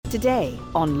Today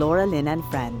on Laura Lynn and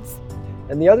Friends.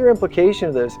 And the other implication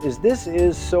of this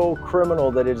is so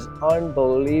criminal that it is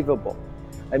unbelievable.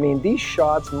 I mean, these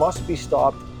shots must be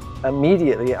stopped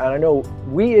immediately. And I know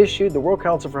the World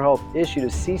Council for Health issued a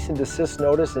cease and desist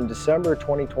notice in December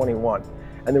 2021,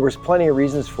 and there was plenty of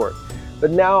reasons for it.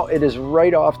 But now it is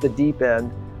right off the deep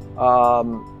end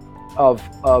of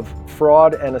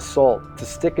fraud and assault to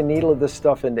stick a needle of this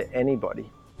stuff into anybody.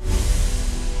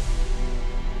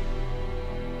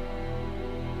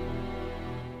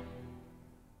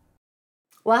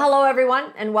 Well, hello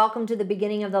everyone, and welcome to the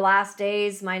beginning of the last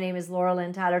days. My name is Laura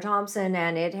Lynn Tyler Thompson,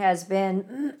 and it has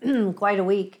been quite a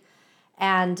week.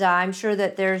 And I'm sure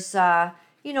that there's, a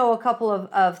couple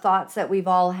of thoughts that we've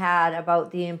all had about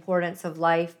the importance of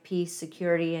life, peace,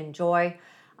 security, and joy.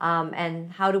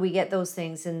 And how do we get those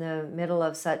things in the middle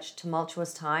of such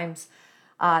tumultuous times?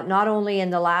 Not only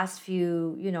in the last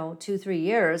few, 2-3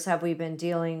 years have we been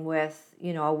dealing with,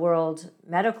 a world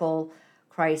medical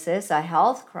crisis, a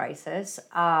health crisis,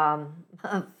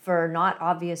 for not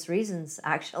obvious reasons,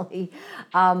 actually.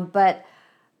 But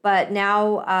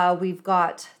now we've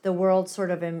got the world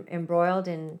sort of embroiled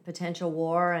in potential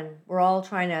war, and we're all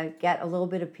trying to get a little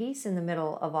bit of peace in the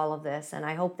middle of all of this. And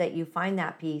I hope that you find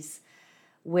that peace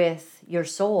with your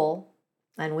soul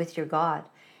and with your God.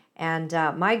 And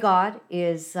my God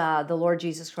is the Lord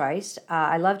Jesus Christ.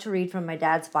 I love to read from my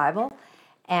dad's Bible.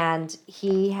 And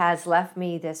he has left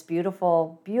me this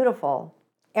beautiful, beautiful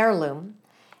heirloom.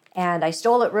 And I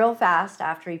stole it real fast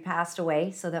after he passed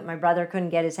away so that my brother couldn't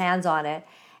get his hands on it.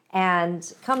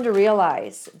 And come to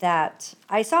realize that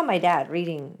I saw my dad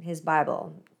reading his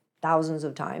Bible thousands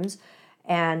of times.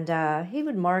 And he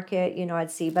would mark it,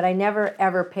 I'd see. But I never,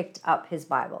 ever picked up his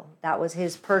Bible. That was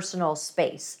his personal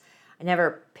space. I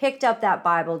never picked up that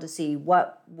Bible to see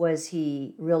what was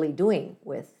he really doing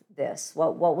with this.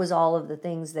 What was all of the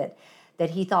things that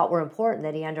he thought were important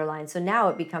that he underlined. So now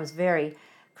it becomes very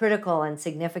critical and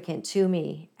significant to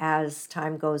me as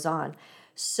time goes on.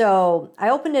 So I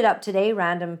opened it up today,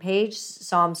 random page,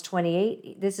 Psalms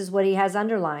 28. This is what he has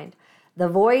underlined. The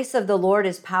voice of the Lord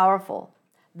is powerful.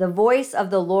 The voice of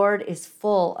the Lord is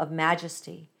full of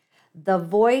majesty. The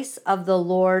voice of the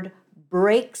Lord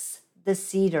breaks the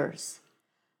cedars.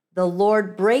 The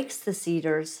Lord breaks the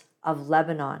cedars of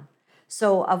Lebanon.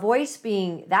 So a voice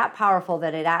being that powerful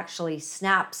that it actually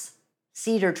snaps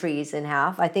cedar trees in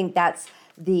half, I think that's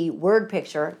the word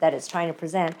picture that it's trying to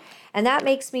present. And that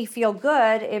makes me feel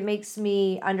good. It makes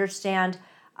me understand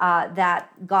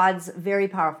that God's very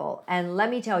powerful. And let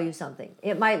me tell you something.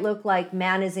 It might look like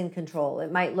man is in control.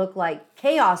 It might look like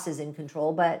chaos is in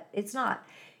control, but it's not.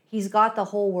 He's got the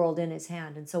whole world in his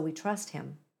hand. And so we trust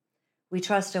him. We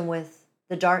trust him with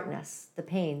the darkness, the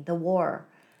pain, the war,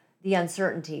 the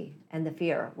uncertainty and the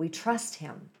fear. We trust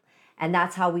him. And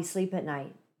that's how we sleep at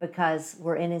night, because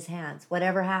we're in his hands.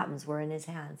 Whatever happens, we're in his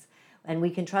hands. And we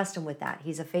can trust him with that.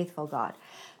 He's a faithful God.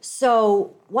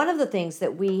 So one of the things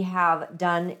that we have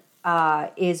done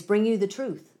is bring you the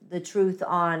truth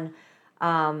on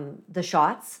the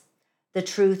shots, the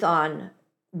truth on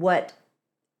what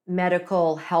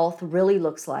medical health really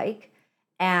looks like,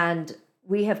 and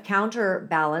we have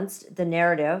counterbalanced the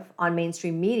narrative on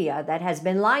mainstream media that has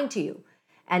been lying to you.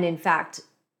 And in fact,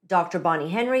 Dr.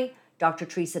 Bonnie Henry, Dr.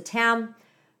 Theresa Tam,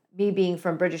 me being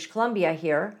from British Columbia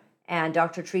here, and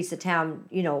Dr. Theresa Tam,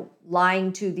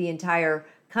 lying to the entire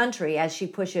country as she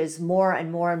pushes more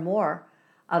and more and more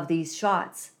of these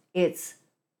shots. It's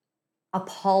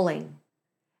appalling.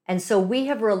 And so we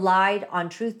have relied on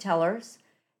truth tellers.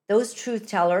 Those truth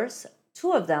tellers,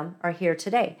 two of them are here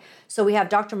today. So we have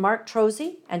Dr. Mark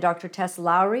Trozzi and Dr. Tess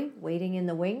Lowry waiting in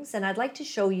the wings. And I'd like to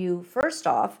show you, first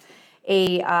off,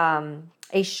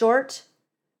 a short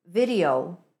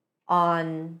video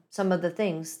on some of the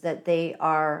things that they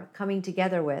are coming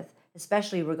together with,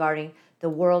 especially regarding the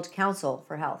World Council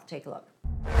for Health. Take a look.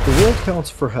 The World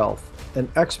Council for Health and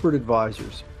expert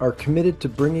advisors are committed to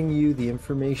bringing you the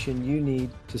information you need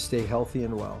to stay healthy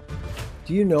and well.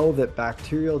 Do you know that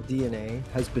bacterial DNA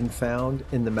has been found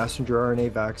in the messenger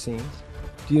RNA vaccines?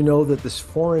 Do you know that this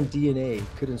foreign DNA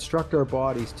could instruct our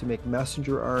bodies to make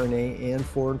messenger RNA and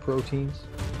foreign proteins?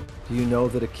 Do you know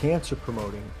that a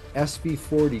cancer-promoting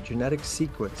SV40 genetic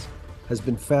sequence has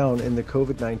been found in the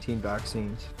COVID-19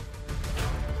 vaccines?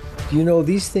 Do you know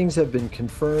these things have been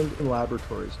confirmed in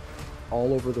laboratories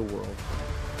all over the world?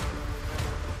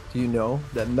 Do you know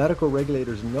that medical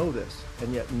regulators know this,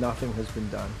 and yet nothing has been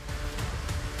done?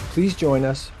 Please join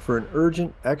us for an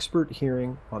urgent expert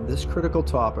hearing on this critical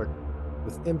topic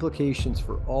with implications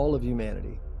for all of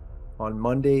humanity on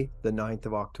Monday, the 9th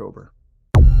of October.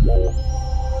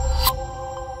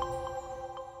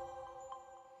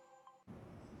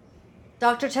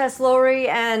 Dr. Tess Lowry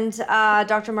and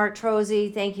Dr. Mark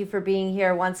Trozzi, thank you for being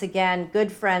here once again.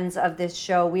 Good friends of this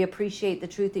show. We appreciate the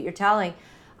truth that you're telling.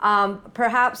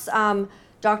 Perhaps,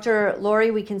 Dr.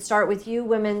 Lowry, we can start with you,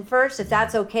 women first, if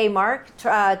that's okay, Mark.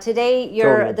 Today,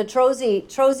 you're the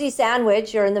Trozzi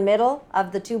sandwich. You're in the middle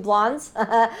of the two blondes.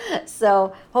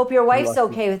 So hope your wife's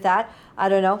okay with that. I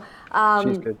don't know.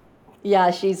 She's good. Yeah,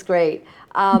 she's great.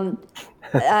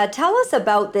 Tell us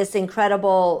about this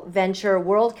incredible venture,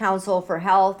 World Council for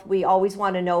Health. We always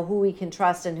want to know who we can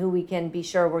trust and who we can be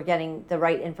sure we're getting the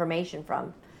right information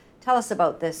from. Tell us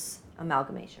about this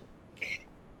amalgamation.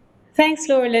 Thanks,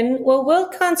 Laura-Lynn. Well,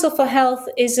 World Council for Health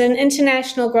is an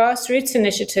international grassroots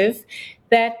initiative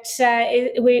that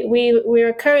we're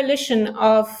a coalition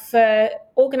of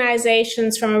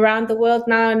organizations from around the world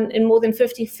now in more than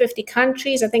 50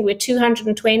 countries. I think we're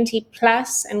 220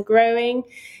 plus and growing.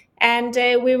 And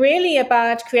we're really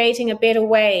about creating a better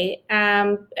way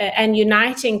and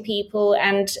uniting people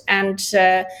and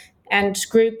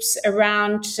groups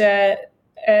around a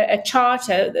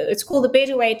charter. It's called the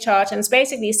Better Way Charter, and it's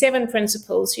basically 7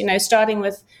 principles. Starting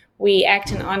with we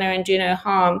act in honor and do no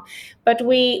harm. But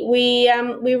we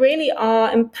really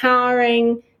are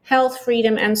empowering health,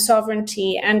 freedom, and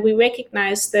sovereignty, and we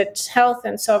recognize that health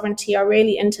and sovereignty are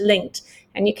really interlinked,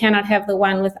 and you cannot have the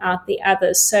one without the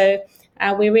other. So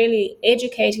we're really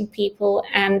educating people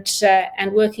and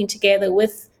working together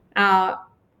with our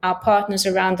partners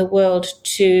around the world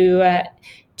to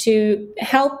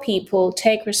help people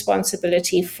take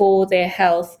responsibility for their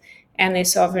health and their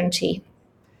sovereignty.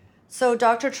 So,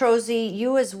 Dr. Trozzi,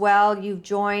 you as well, you've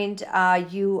joined,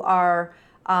 you are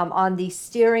on the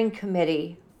steering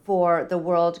committee for the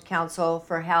World Council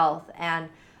for Health, and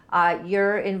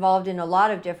you're involved in a lot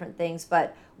of different things,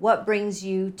 but what brings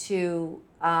you to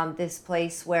this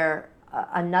place where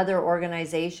another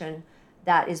organization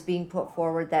that is being put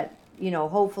forward that,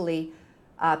 hopefully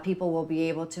people will be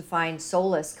able to find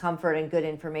solace, comfort, and good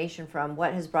information from?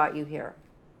 What has brought you here?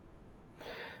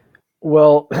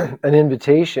 Well, an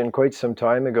invitation quite some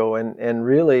time ago, and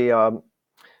really, I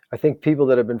think people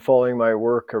that have been following my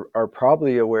work are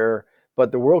probably aware,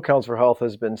 but the World Council for Health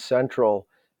has been central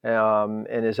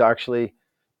and is actually,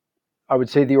 I would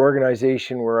say, the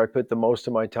organization where I put the most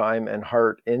of my time and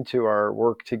heart into our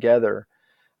work together,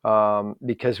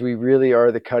 because we really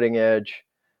are the cutting edge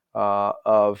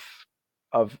of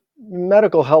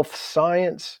medical health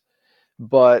science,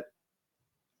 but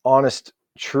honest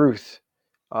truth.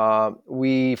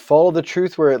 We follow the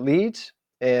truth where it leads,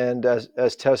 and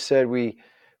as Tess said,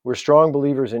 we're strong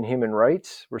believers in human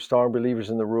rights. We're strong believers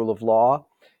in the rule of law,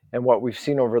 and what we've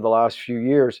seen over the last few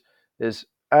years is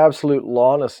absolute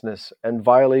lawlessness and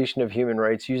violation of human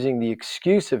rights using the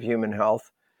excuse of human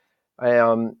health.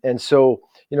 And so,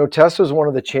 Tess was one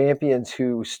of the champions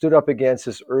who stood up against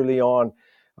this early on.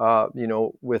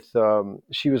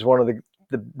 She was one of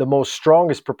the most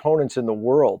strongest proponents in the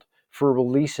world for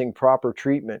releasing proper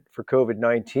treatment for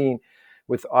COVID-19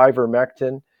 with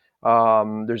ivermectin.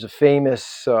 There's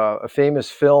a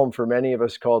famous film for many of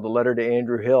us called The Letter to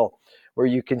Andrew Hill, where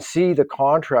you can see the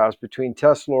contrast between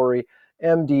Tess Lowry,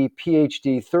 MD,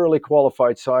 PhD, thoroughly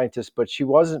qualified scientist, but she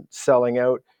wasn't selling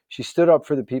out. She stood up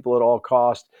for the people at all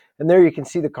costs. And there you can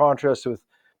see the contrast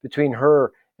between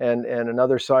her and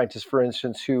another scientist, for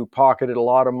instance, who pocketed a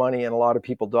lot of money and a lot of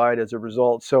people died as a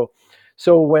result.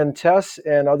 So when Tess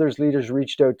and others leaders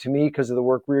reached out to me because of the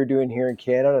work we were doing here in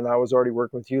Canada, and I was already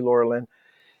working with you, Laura-Lynn,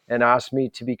 and asked me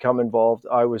to become involved,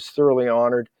 I was thoroughly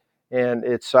honored. And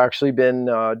it's actually been,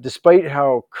 despite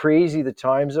how crazy the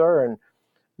times are and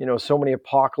so many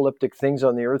apocalyptic things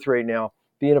on the earth right now,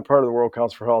 being a part of the World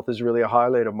Council for Health is really a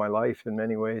highlight of my life in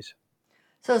many ways.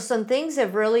 So some things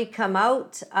have really come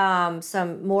out,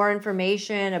 some more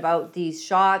information about these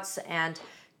shots. And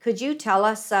could you tell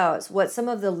us what some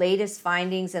of the latest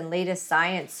findings and latest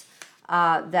science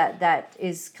that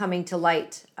is coming to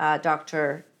light,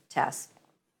 Dr. Tess?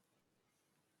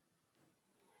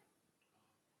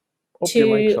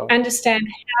 To understand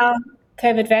how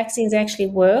COVID vaccines actually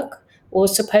work or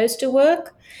supposed to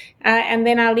work. And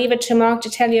then I'll leave it to Mark to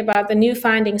tell you about the new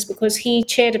findings, because he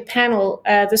chaired a panel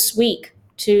this week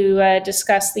to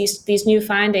discuss these new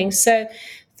findings. So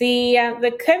the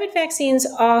COVID vaccines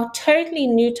are totally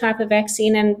new type of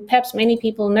vaccine, and perhaps many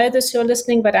people know this who are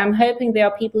listening, but I'm hoping there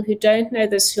are people who don't know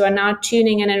this who are now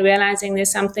tuning in and realizing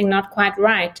there's something not quite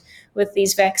right with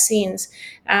these vaccines.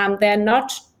 They're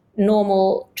not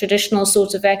normal traditional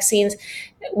sorts of vaccines,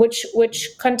 which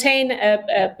contain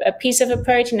a piece of a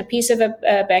protein, a piece of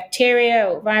a bacteria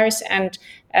or virus, and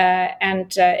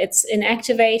it's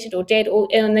inactivated or dead. Or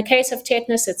in the case of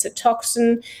tetanus, it's a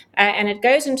toxin, and it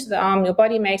goes into the arm. Your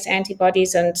body makes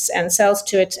antibodies and cells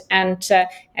to it, and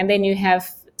then you have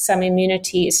some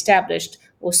immunity established,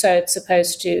 or so it's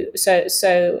supposed to. So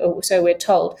we're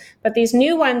told. But these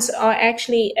new ones are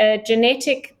actually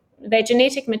genetic. They're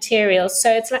genetic materials.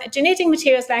 So it's like genetic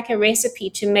materials, like a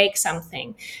recipe to make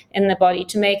something in the body,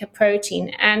 to make a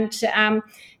protein. And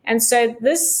so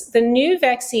the new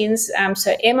vaccines,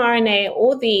 so mRNA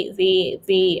or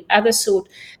the other sort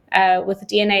with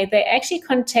DNA, they actually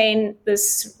contain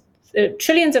this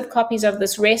trillions of copies of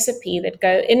this recipe that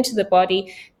go into the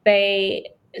body.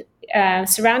 They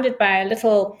surrounded by a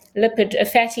little lipid, a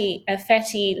fatty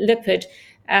lipid.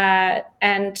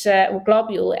 And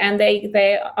globule, and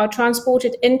they are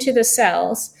transported into the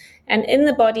cells, and in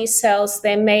the body cells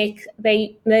they make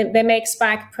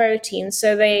spike protein.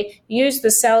 So they use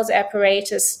the cell's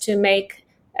apparatus to make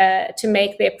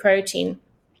their protein,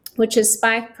 which is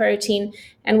spike protein,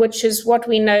 and which is what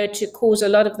we know to cause a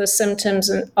lot of the symptoms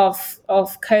of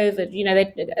COVID.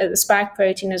 The spike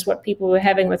protein is what people were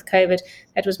having with COVID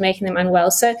that was making them unwell.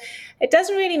 So it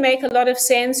doesn't really make a lot of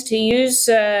sense to use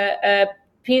a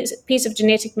piece of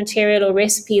genetic material or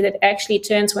recipe that actually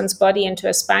turns one's body into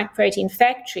a spike protein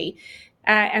factory.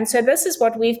 And so this is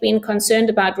what we've been concerned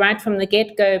about right from the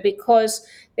get-go, because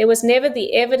there was never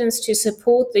the evidence to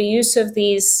support the use of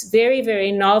these very,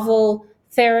 very novel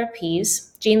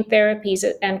therapies, gene therapies,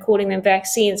 and calling them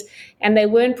vaccines. And they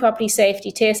weren't properly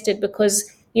safety tested,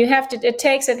 because it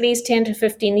takes at least 10 to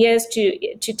 15 years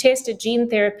to test a gene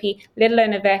therapy, let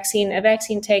alone a vaccine. A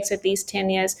vaccine takes at least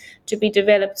 10 years to be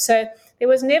developed. So there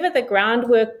was never the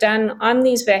groundwork done on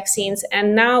these vaccines,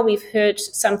 and now we've heard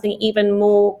something even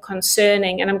more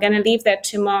concerning. And I'm going to leave that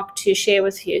to Mark to share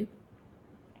with you.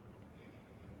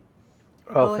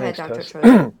 Go Thanks, ahead, Dr. Tess.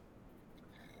 Trojan.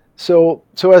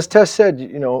 So as Tess said,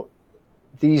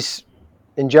 these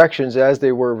injections, as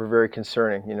they were very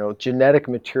concerning. Genetic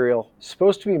material,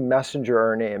 supposed to be messenger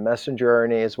RNA. And messenger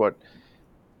RNA is what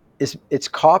it's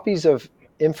copies of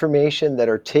information that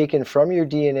are taken from your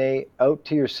DNA out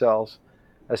to your cells,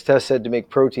 as Tess said, to make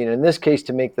protein. In this case,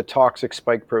 to make the toxic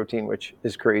spike protein, which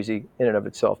is crazy in and of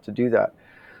itself to do that.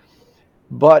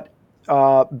 But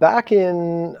back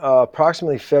in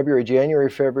approximately January,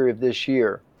 February of this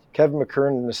year, Kevin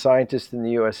McKernan, a scientist in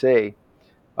the USA,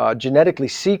 genetically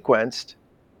sequenced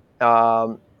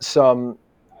some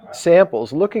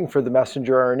samples looking for the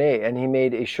messenger RNA, and he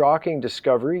made a shocking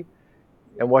discovery.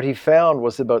 And what he found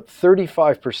was about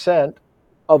 35%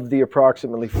 of the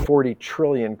approximately 40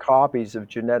 trillion copies of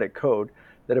genetic code,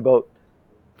 that about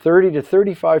 30 to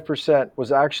 35%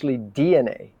 was actually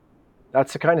DNA.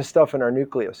 That's the kind of stuff in our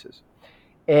nucleuses.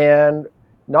 And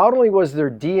not only was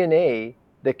there DNA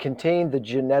that contained the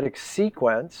genetic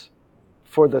sequence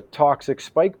for the toxic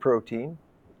spike protein,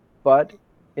 but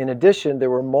in addition, there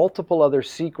were multiple other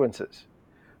sequences.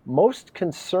 Most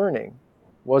concerning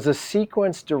was a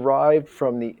sequence derived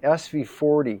from the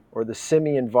SV40, or the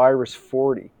simian virus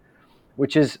 40,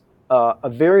 which is a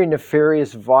very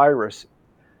nefarious virus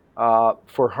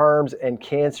for harms and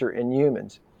cancer in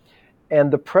humans. And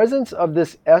the presence of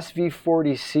this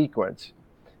SV40 sequence,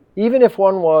 even if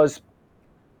one was,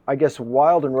 I guess,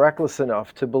 wild and reckless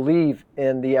enough to believe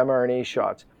in the mRNA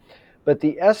shots, but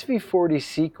the SV40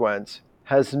 sequence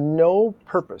has no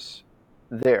purpose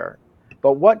there.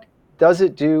 But what does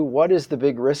it do? What is the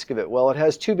big risk of it? Well, it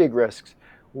has two big risks.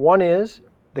 One is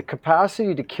the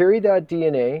capacity to carry that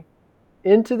DNA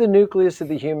into the nucleus of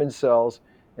the human cells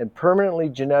and permanently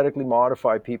genetically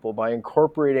modify people by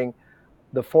incorporating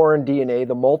the foreign DNA,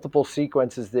 the multiple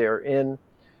sequences there,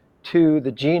 into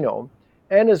the genome.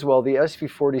 And as well, the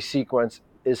SV40 sequence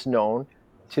is known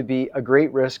to be a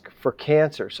great risk for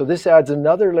cancer. So this adds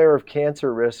another layer of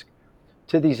cancer risk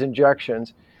to these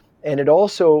injections. And it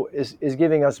also is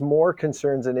giving us more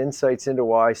concerns and insights into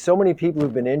why so many people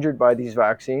have been injured by these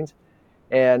vaccines.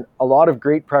 And a lot of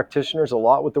great practitioners, a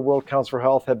lot with the World Council for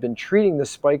Health, have been treating the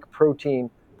spike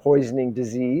protein poisoning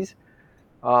disease.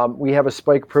 We have a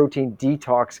spike protein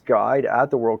detox guide at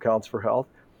the World Council for Health.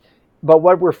 But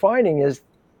what we're finding is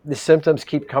the symptoms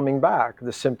keep coming back.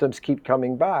 The symptoms keep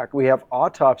coming back. We have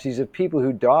autopsies of people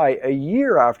who die a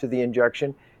year after the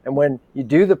injection. And when you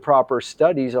do the proper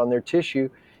studies on their tissue,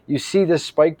 you see this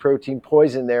spike protein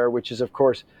poison there, which is, of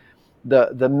course,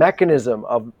 the mechanism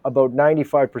of about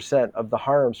 95% of the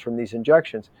harms from these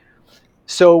injections.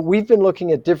 So we've been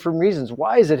looking at different reasons.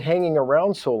 Why is it hanging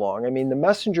around so long? I mean, the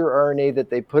messenger RNA that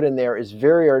they put in there is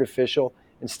very artificial.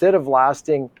 instead of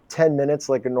lasting 10 minutes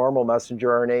like a normal messenger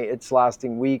RNA, it's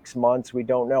lasting weeks, months, we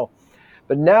don't know.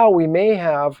 But now we may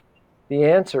have the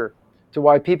answer to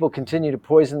why people continue to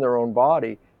poison their own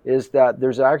body, is that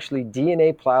there's actually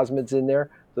DNA plasmids in there.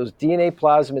 Those DNA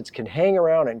plasmids can hang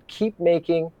around and keep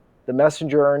making the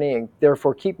messenger RNA and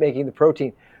therefore keep making the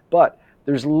protein. But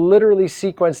there's literally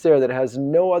sequence there that has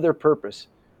no other purpose,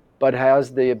 but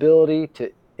has the ability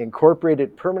to incorporate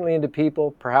it permanently into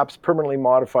people, perhaps permanently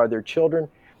modify their children,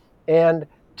 and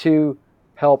to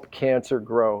help cancer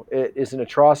grow. It is an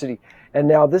atrocity. And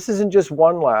now this isn't just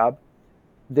one lab.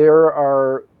 There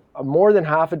are more than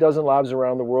half a dozen labs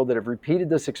around the world that have repeated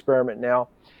this experiment now.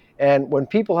 And when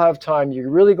people have time, you're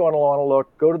really going to want to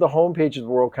look, go to the homepage of the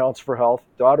World Council for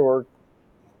Health.org.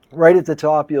 Right at the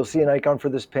top, you'll see an icon for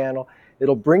this panel.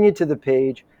 It'll bring you to the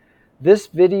page. This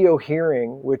video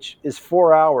hearing, which is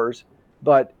 4 hours,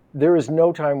 but there is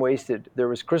no time wasted. There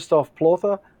was Christoph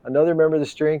Plotha, another member of the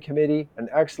steering committee, an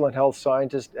excellent health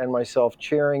scientist, and myself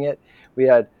chairing it. We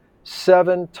had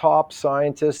 7 top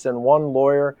scientists and 1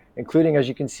 lawyer, including, as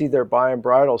you can see there, by and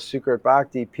bridal, Sukrit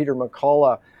Bhakdi, Peter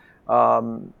McCullough,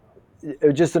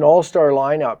 just an all-star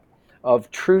lineup of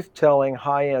truth-telling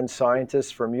high-end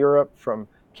scientists from Europe, from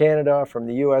Canada, from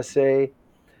the USA.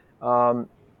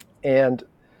 And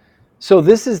so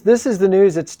this is the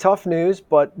news. It's tough news,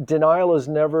 but denial is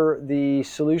never the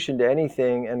solution to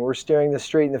anything, and we're staring this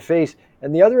straight in the face.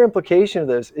 And the other implication of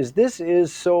this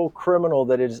is so criminal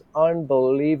that it is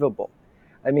unbelievable.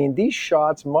 I mean, these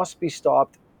shots must be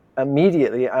stopped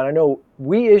immediately. And I know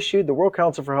the World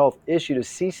Council for Health issued a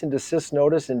cease and desist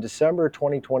notice in December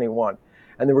 2021,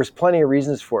 and there was plenty of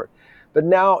reasons for it. But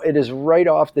now it is right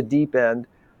off the deep end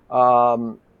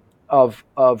of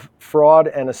fraud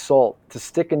and assault to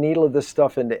stick a needle of this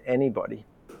stuff into anybody.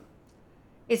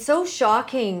 It's so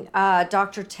shocking,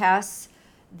 Dr. Tess,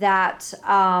 that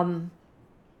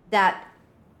that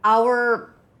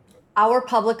our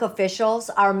public officials,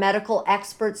 our medical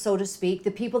experts, so to speak,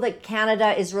 the people that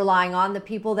Canada is relying on, the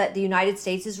people that the United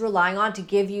States is relying on to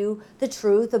give you the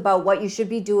truth about what you should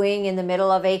be doing in the middle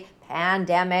of a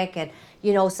pandemic and,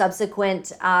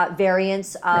 subsequent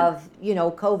variants of,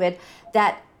 COVID,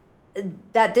 that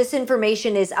this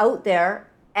information is out there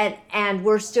and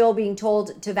we're still being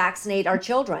told to vaccinate our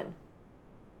children.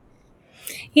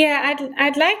 Yeah,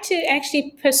 I'd like to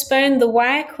actually postpone the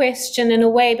why question in a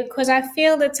way, because I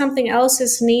feel that something else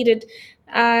is needed,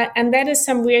 and that is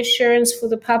some reassurance for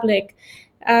the public.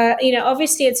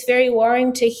 Obviously it's very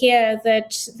worrying to hear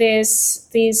that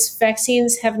these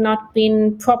vaccines have not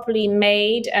been properly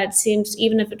made. It seems,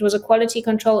 even if it was a quality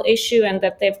control issue, and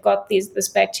that they've got this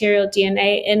bacterial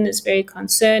DNA in, is very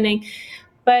concerning.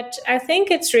 But I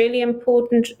think it's really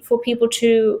important for people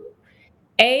to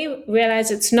realize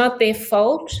it's not their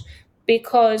fault,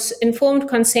 because informed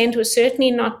consent was certainly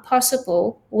not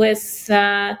possible with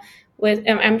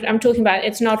I'm talking about,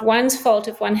 it's not one's fault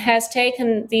if one has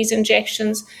taken these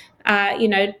injections.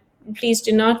 Please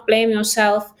do not blame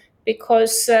yourself,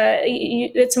 because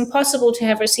it's impossible to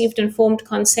have received informed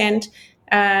consent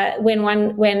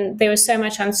when there was so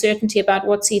much uncertainty about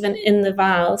what's even in the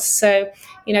vials. So,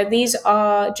 these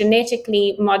are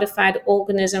genetically modified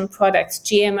organism products,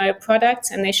 GMO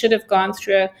products, and they should have gone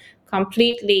through a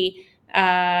completely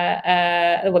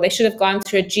they should have gone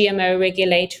through a GMO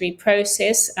regulatory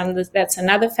process, and that's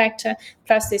another factor.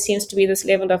 Plus, there seems to be this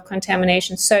level of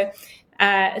contamination. So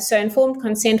informed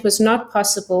consent was not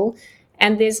possible,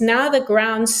 and there's now the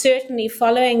grounds, certainly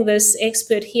following this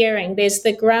expert hearing, there's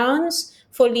the grounds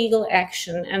for legal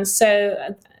action. And so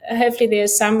hopefully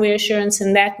there's some reassurance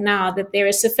in that now, that there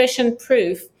is sufficient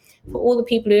proof for all the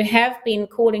people who have been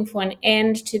calling for an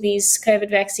end to these COVID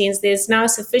vaccines. There's now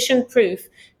sufficient proof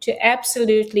to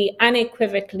absolutely,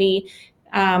 unequivocally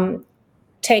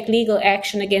take legal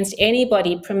action against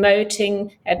anybody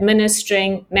promoting,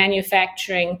 administering,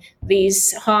 manufacturing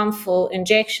these harmful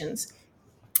injections.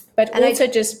 But and also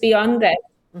just beyond that,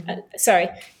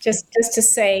 just to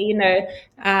say,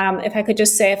 if I could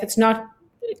just say, if it's not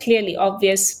clearly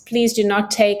obvious, please do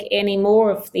not take any more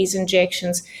of these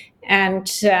injections. And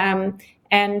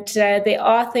there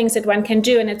are things that one can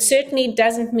do, and it certainly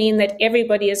doesn't mean that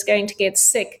everybody is going to get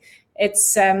sick.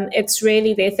 It's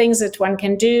really, there are things that one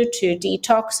can do to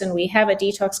detox, and we have a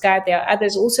detox guide. There are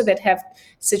others also that have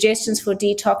suggestions for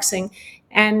detoxing,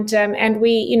 and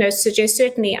we suggest,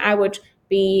 certainly I would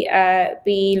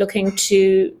be looking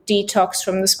to detox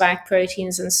from the spike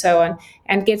proteins and so on,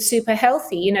 and get super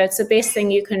healthy. It's the best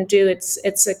thing you can do.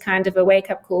 It's a kind of a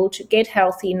wake-up call to get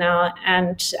healthy now,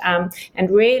 and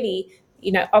really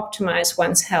optimize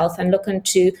one's health and look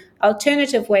into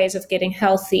alternative ways of getting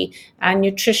healthy,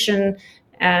 nutrition,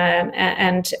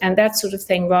 and that sort of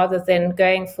thing, rather than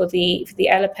going for the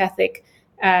allopathic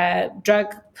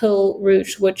drug pill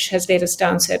route, which has let us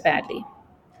down so badly.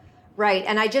 Right.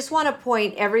 And I just want to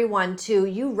point everyone to,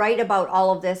 you write about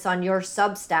all of this on your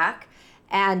Substack,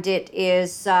 and it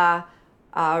is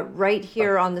right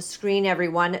here on the screen,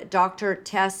 everyone, Dr.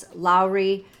 Tess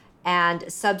Lowry and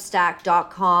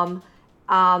Substack.com.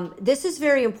 This is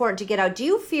very important to get out. Do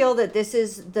you feel that this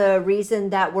is the reason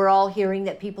that we're all hearing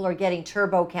that people are getting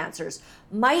turbo cancers?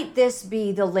 Might this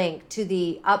be the link to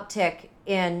the uptick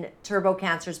in turbo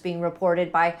cancers being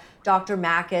reported by Dr.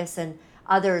 Makis and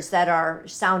others that are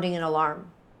sounding an alarm?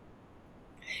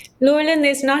 Llewellyn,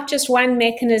 there's not just one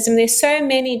mechanism. There's so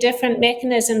many different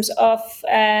mechanisms of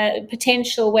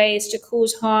potential ways to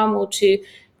cause harm or to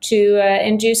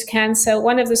induce cancer.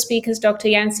 One of the speakers, Dr.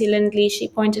 Yancy Lindley, she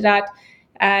pointed out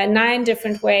 9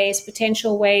 different ways,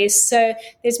 potential ways. So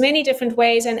there's many different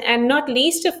ways, and not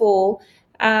least of all,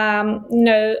 to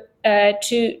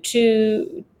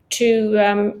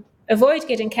avoid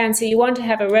getting cancer, you want to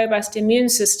have a robust immune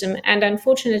system. And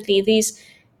unfortunately, these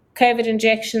COVID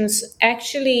injections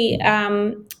actually,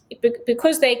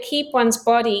 because they keep one's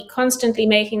body constantly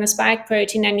making the spike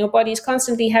protein, and your body is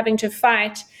constantly having to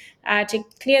fight to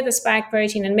clear the spike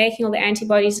protein and making all the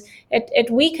antibodies, it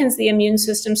weakens the immune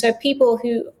system. So people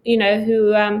who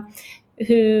I'm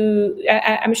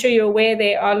sure you're aware,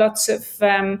 there are lots of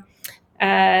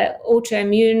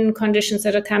autoimmune conditions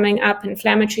that are coming up,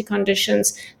 inflammatory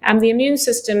conditions. The immune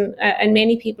system in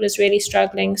many people is really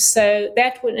struggling. So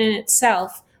that would in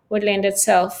itself would lend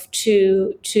itself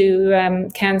to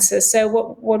cancer. So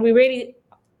what we're really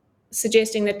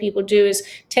suggesting that people do is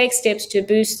take steps to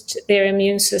boost their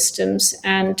immune systems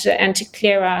and to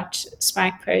clear out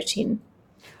spike protein.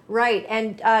 Right.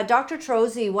 And Dr.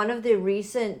 Troisi, one of the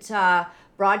recent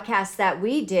broadcasts that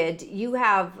we did, you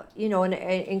have, an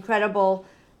incredible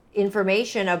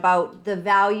information about the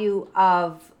value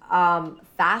of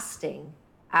fasting.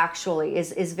 Actually,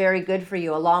 is very good for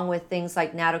you, along with things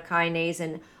like nattokinase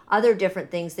and other different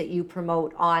things that you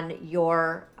promote on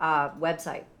your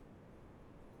website.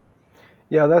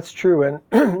 Yeah, that's true. And,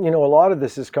 a lot of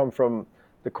this has come from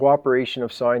the cooperation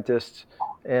of scientists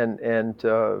and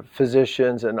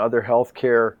physicians and other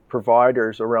healthcare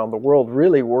providers around the world,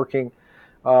 really working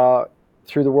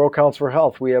through the World Council for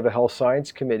Health. We have a health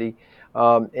science committee.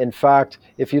 In fact,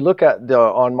 if you look at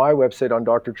on my website on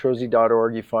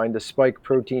drtroisi.org, you find the spike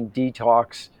protein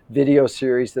detox video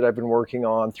series that I've been working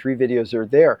on. 3 videos are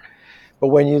there. But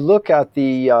when you look at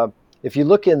if you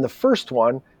look in the first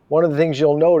one of the things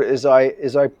you'll note is I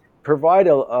provide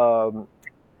the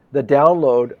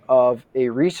download of a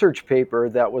research paper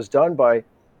that was done by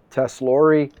Tess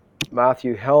Lowry,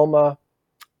 Matthew Helma,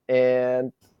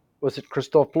 and was it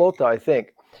Christophe Plota, I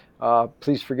think.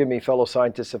 Please forgive me, fellow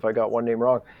scientists, if I got one name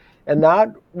wrong. And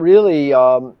that really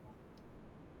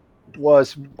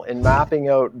was in mapping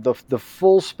out the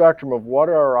full spectrum of what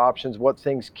are our options, what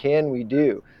things can we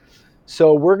do.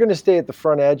 So we're going to stay at the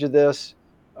front edge of this,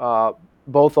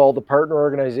 both all the partner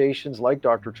organizations like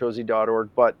drtroisi.org,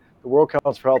 but the World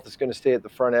Council for Health is going to stay at the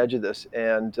front edge of this.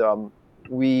 And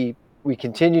we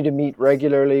continue to meet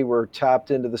regularly. We're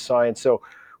tapped into the science. So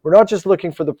we're not just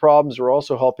looking for the problems, we're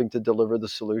also helping to deliver the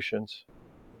solutions.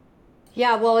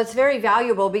 Yeah, well, it's very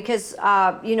valuable because,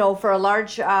 for a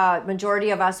large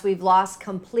majority of us, we've lost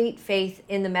complete faith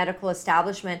in the medical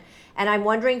establishment. And I'm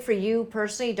wondering for you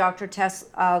personally, Dr. Tess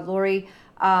Lowry,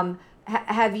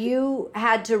 have you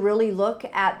had to really look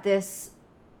at this,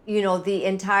 the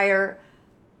entire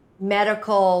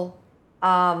medical,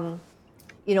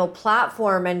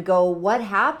 platform and go, what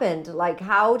happened? Like,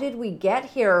 how did we get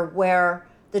here where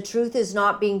the truth is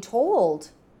not being told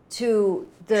to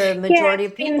the majority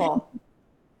of people?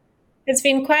 It's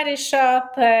been quite a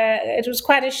sharp, it was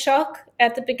quite a shock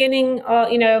at the beginning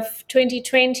of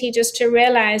 2020, just to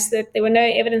realize that there were no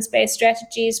evidence-based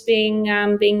strategies being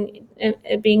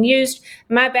used.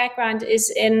 My background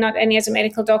is in not only as a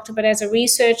medical doctor, but as a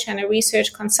research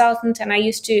consultant. And I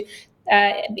used to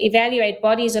evaluate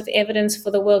bodies of evidence for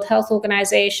the World Health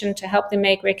Organization to help them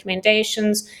make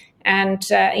recommendations. And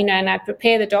I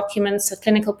prepare the documents, the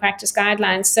clinical practice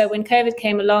guidelines. So when COVID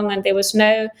came along and there was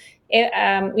no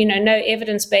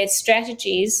evidence-based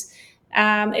strategies,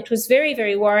 it was very,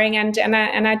 very worrying. And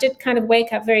I did kind of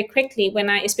wake up very quickly when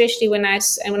I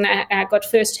got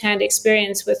firsthand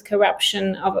experience with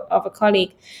corruption of a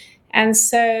colleague. And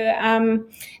so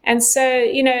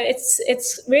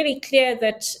it's really clear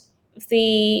that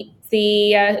the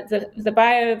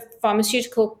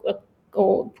biopharmaceutical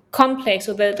or complex,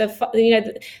 or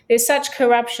there's such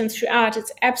corruption throughout.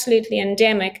 It's absolutely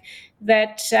endemic.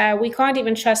 that we can't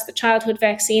even trust the childhood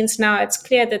vaccines now. It's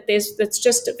clear that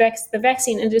the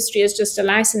vaccine industry is just a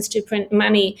license to print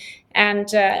money, and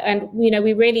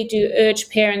we really do urge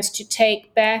parents to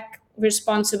take back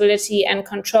responsibility and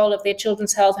control of their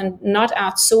children's health and not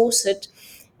outsource it,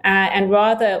 and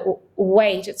rather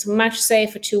wait. It's much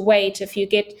safer to wait. If you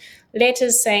get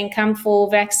letters saying come for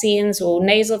vaccines or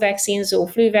nasal vaccines or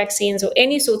flu vaccines or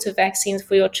any sorts of vaccines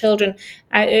for your children,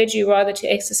 I urge you rather to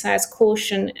exercise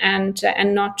caution and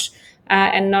not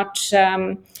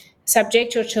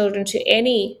subject your children to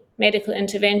any medical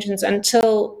interventions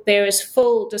until there is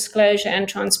full disclosure and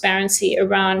transparency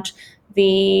around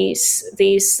these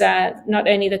not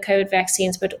only the COVID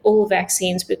vaccines but all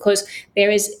vaccines, because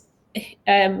there is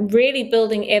really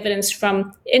building evidence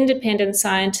from independent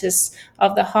scientists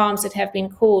of the harms that have been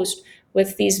caused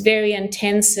with these very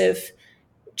intensive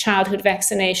childhood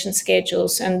vaccination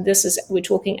schedules. And we're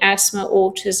talking asthma,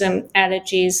 autism,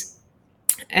 allergies,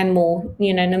 and more,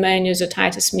 pneumonias,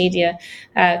 otitis media,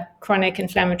 chronic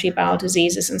inflammatory bowel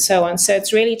diseases, and so on. So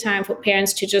it's really time for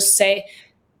parents to just say,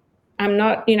 I'm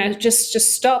not, just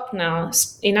stop now.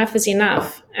 Enough is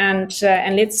enough. And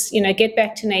let's, get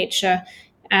back to nature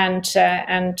and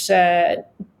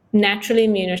natural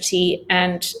immunity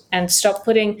and stop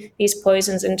putting these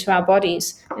poisons into our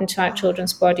bodies, into our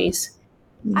children's bodies.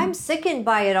 I'm sickened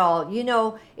by it all.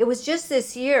 It was just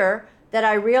this year that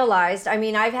I realized,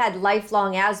 I've had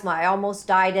lifelong asthma. I almost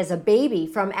died as a baby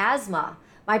from asthma.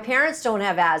 My parents don't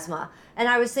have asthma. And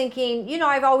I was thinking,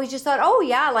 I've always just thought, oh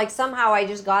yeah, like somehow I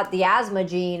just got the asthma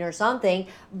gene or something.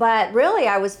 But really,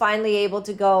 I was finally able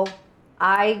to go,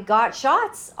 I got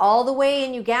shots all the way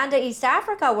in Uganda, East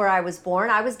Africa, where I was born.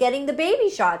 I was getting the baby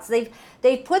shots.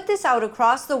 They've put this out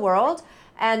across the world,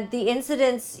 and the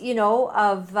incidence,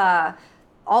 of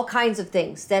all kinds of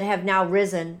things that have now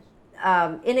risen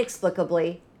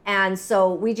inexplicably. And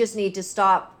so we just need to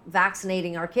stop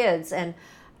vaccinating our kids. And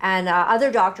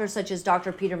other doctors, such as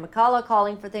Dr. Peter McCullough,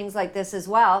 calling for things like this as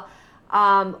well.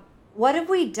 What have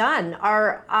we done?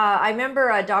 I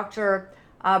remember Dr.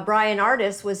 Brian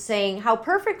Ardis was saying how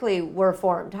perfectly we're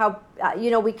formed, how,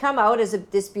 we come out as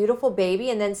this beautiful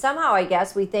baby, and then somehow I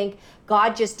guess we think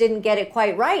God just didn't get it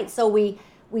quite right. So we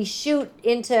shoot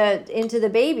into the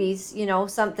babies,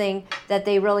 something that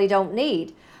they really don't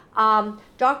need.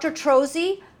 Dr.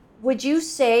 Troese, would you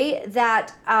say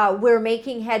that we're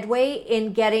making headway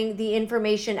in getting the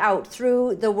information out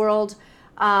through the World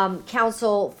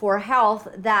Council for Health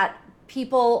that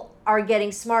people are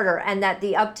getting smarter and that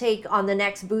the uptake on the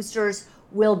next boosters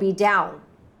will be down?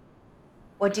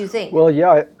 What do you think? Well,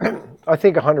 yeah, I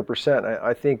think 100%.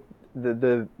 I think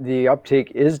the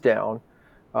uptake is down.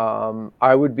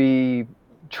 I would be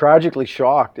tragically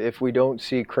shocked if we don't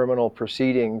see criminal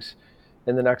proceedings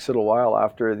in the next little while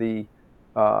after the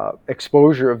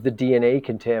exposure of the DNA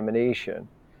contamination.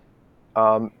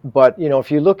 But,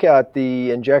 if you look at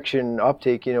the injection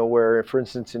uptake, where, for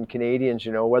instance, in Canadians,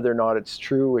 whether or not it's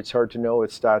true, it's hard to know.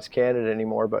 It's Stats Canada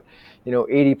anymore, but,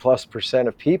 80+%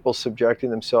 of people subjecting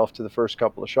themselves to the first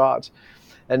couple of shots.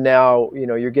 And now,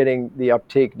 you're getting the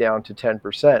uptake down to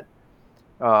 10%.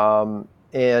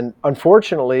 And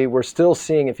unfortunately, we're still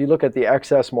seeing, if you look at the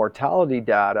excess mortality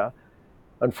data,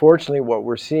 unfortunately, what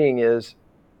we're seeing is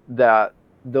that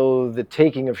though the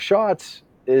taking of shots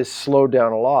is slowed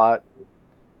down a lot,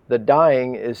 the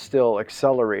dying is still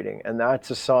accelerating. And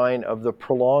that's a sign of the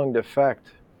prolonged effect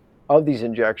of these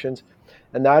injections.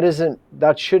 And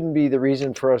that shouldn't be the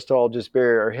reason for us to all just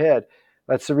bury our head.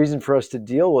 That's the reason for us to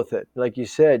deal with it. Like you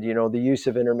said, the use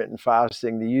of intermittent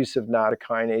fasting, the use of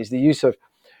nattokinase, the use of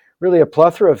really a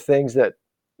plethora of things that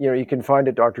you can find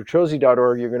at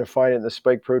drtroese.org. You're going to find it in the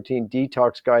spike protein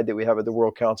detox guide that we have at the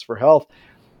World Council for Health.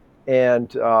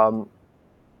 And you're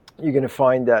going to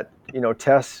find that,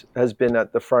 Tess has been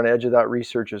at the front edge of that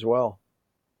research as well.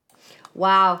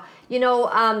 Wow.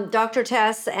 Dr.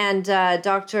 Tess and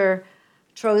Dr.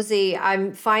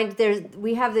 Troese,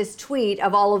 we have this tweet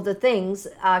of all of the things.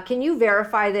 Can you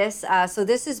verify this? So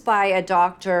this is by a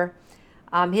doctor.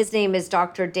 His name is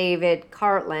Dr. David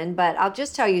Cartland, but I'll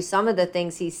just tell you some of the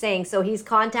things he's saying. So he's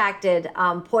contacted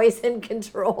Poison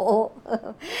Control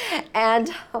and,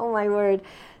 oh my word.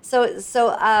 So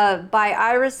by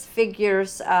Iris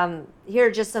Figures, here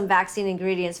are just some vaccine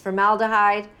ingredients: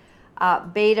 formaldehyde,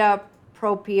 beta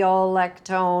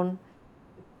propionolactone,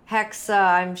 hexa.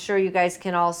 I'm sure you guys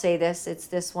can all say this. It's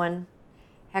this one,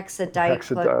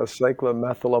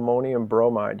 hexadicyclomethylammonium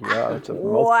bromide. Yeah, that's a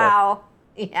mouthful. Wow.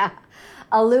 Yeah.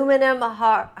 Aluminum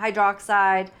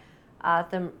hydroxide,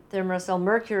 thimerosal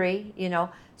mercury.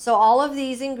 So all of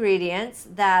these ingredients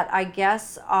that I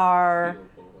guess are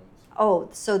Oh,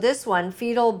 so this one,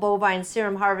 fetal bovine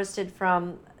serum harvested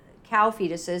from cow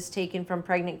fetuses taken from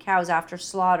pregnant cows after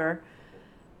slaughter.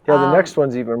 Yeah, the next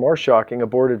one's even more shocking.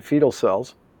 Aborted fetal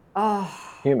cells. Oh,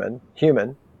 Human.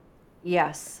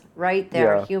 yes, right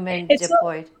there, Yeah. human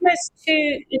diploid.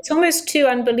 It's almost too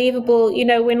unbelievable.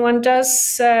 When one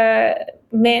does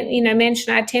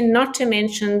mention, I tend not to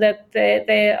mention that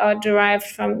they are derived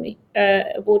from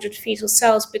aborted fetal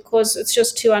cells, because it's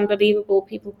just too unbelievable.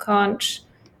 People can't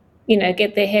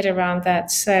get their head around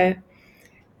that. So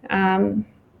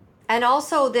And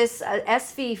also this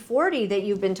SV40 that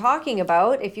you've been talking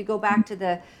about, if you go back to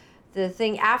the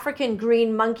thing, African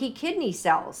green monkey kidney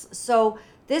cells. So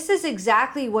this is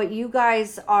exactly what you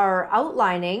guys are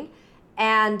outlining.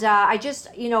 And I just,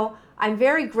 I'm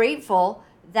very grateful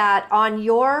that on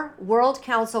your World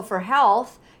Council for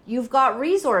Health, you've got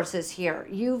resources here.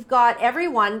 You've got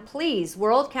everyone, please,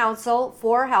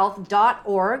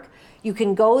 worldcouncilforhealth.org. You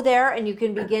can go there and you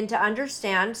can begin to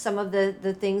understand some of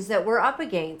the things that we're up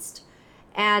against.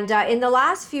 And in the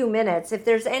last few minutes, if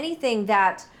there's anything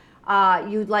that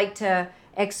you'd like to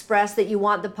express that you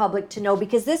want the public to know,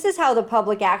 because this is how the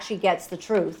public actually gets the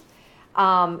truth,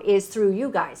 is through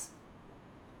you guys.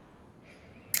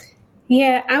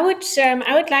 Yeah, I would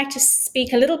like to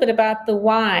speak a little bit about the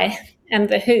why and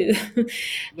the who.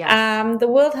 Yes. The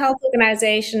World Health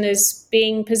Organization is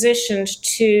being positioned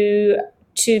to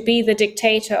be the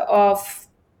dictator of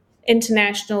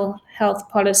international health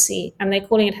policy, and they're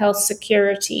calling it health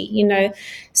security.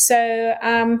 So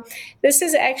this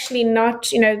is actually not.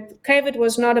 COVID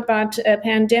was not about a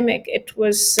pandemic. It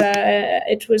was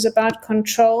about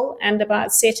control and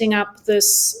about setting up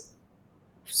this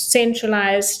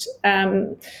centralized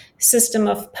system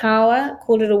of power,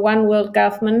 called it a one world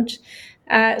government.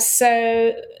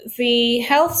 So the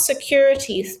health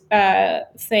security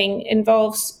thing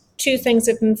involves two things.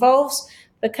 It involves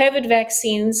the COVID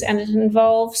vaccines, and it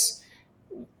involves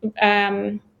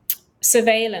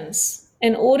surveillance.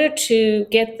 In order to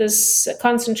get this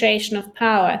concentration of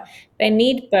power, they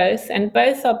need both, and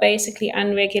both are basically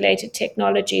unregulated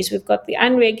technologies. We've got the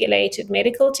unregulated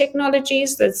medical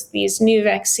technologies, there's these new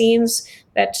vaccines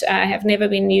that have never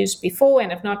been used before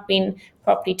and have not been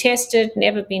properly tested,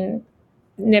 never been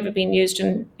used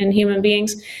in human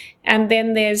beings. And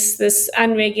then there's this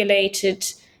unregulated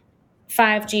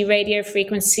 5G radio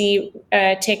frequency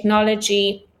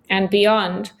technology and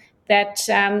beyond. That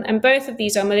and both of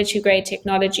these are military grade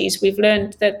technologies. We've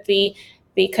learned that the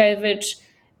COVID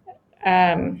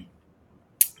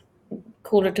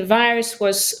call it a virus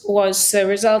was a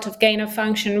result of gain of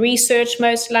function research,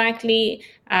 most likely.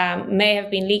 May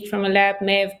have been leaked from a lab,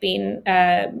 may have been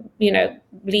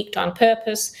leaked on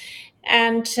purpose.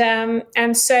 And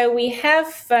so we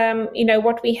have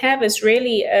what we have is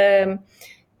really a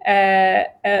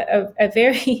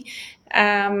very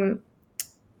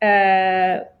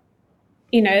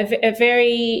a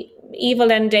very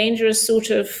evil and dangerous sort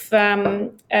of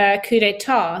coup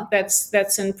d'état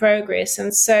that's in progress.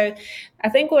 And so I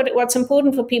think what's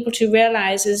important for people to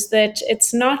realize is that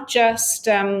it's not just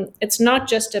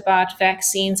about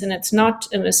vaccines, and it's not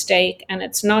a mistake, and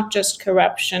it's not just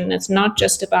corruption, it's not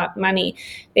just about money.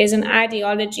 There's an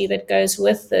ideology that goes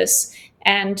with this,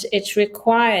 and it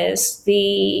requires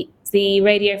the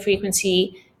radio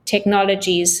frequency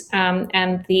technologies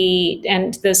and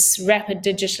this rapid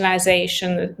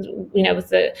digitalization, with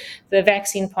the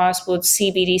vaccine passports,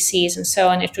 CBDCs, and so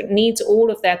on. It needs all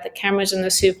of that. The cameras in the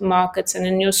supermarkets and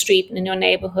in your street and in your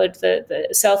neighborhood, the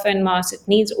cell phone masts. It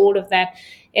needs all of that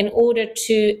in order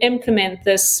to implement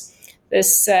this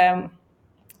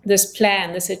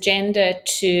plan, this agenda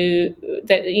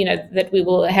that we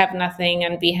will have nothing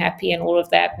and be happy and all of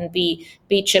that, and be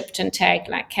chipped and tagged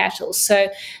like cattle. So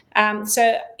from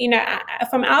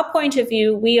our point of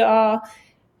view, we are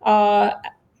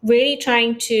really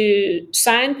trying to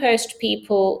signpost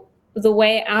people the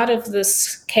way out of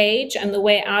this cage and the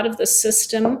way out of the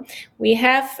system. We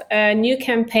have a new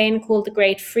campaign called the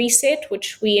Great Reset,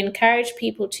 which we encourage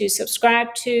people to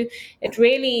subscribe to. It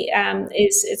really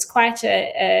it's quite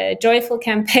a joyful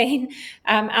campaign.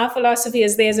 Our philosophy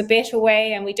is there's a better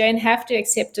way, and we don't have to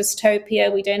accept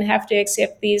dystopia. We don't have to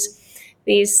accept these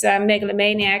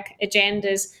megalomaniac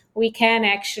agendas. We can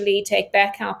actually take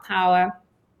back our power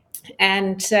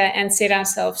and set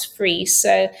ourselves free.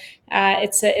 So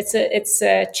it's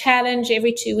a challenge.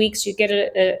 Every 2 weeks you get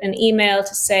an email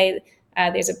to say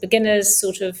there's a beginner's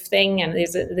sort of thing, and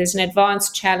there's an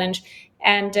advanced challenge,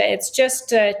 and it's just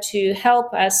to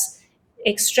help us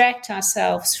extract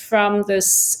ourselves from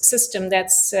this system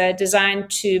that's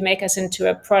designed to make us into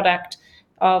a product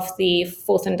of the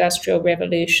fourth industrial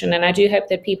revolution. And I do hope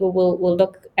that people will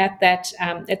look at that.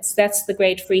 That's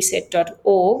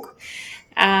thegreatreset.org.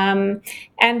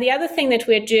 And the other thing that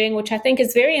we're doing, which I think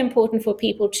is very important for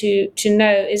people to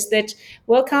know, is that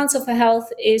World Council for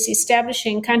Health is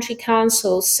establishing country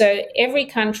councils. So every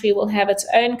country will have its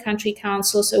own country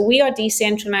council. So we are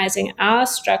decentralizing our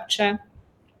structure.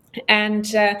 And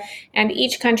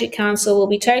each country council will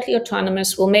be totally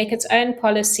autonomous, will make its own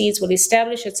policies, will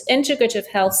establish its integrative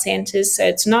health centers. So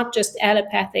it's not just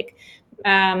allopathic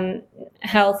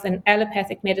health and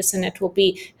allopathic medicine. It will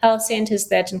be health centers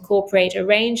that incorporate a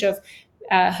range of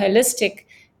holistic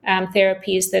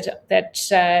therapies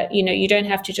that you don't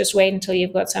have to just wait until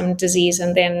you've got some disease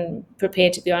and then prepare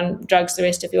to be on drugs the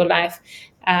rest of your life.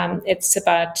 It's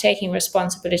about taking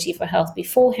responsibility for health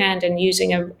beforehand and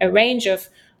using a range of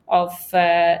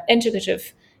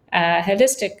integrative,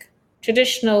 holistic,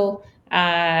 traditional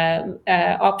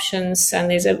options, and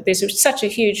there's such a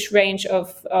huge range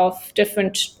of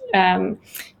different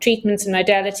treatments and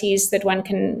modalities that one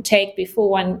can take before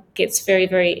one gets very,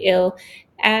 very ill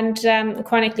and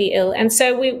chronically ill. And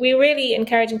so we're really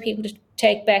encouraging people to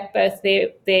take back both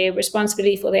their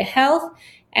responsibility for their health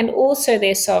and also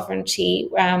their sovereignty.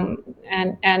 So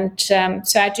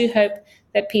I do hope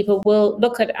that people will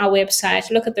look at our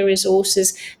website, look at the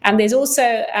resources. And there's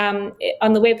also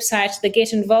on the website the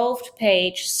Get Involved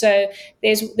page. So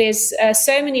there's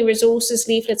so many resources,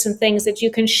 leaflets, and things that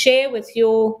you can share with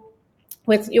your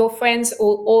friends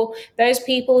or those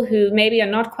people who maybe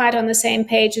are not quite on the same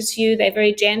page as you. They're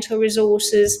very gentle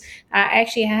resources.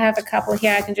 Actually, I have a couple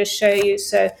here I can just show you.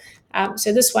 So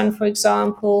this one, for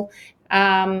example,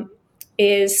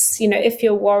 is, if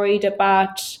you're worried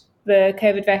about the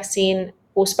COVID vaccine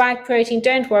or spike protein,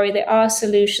 don't worry, there are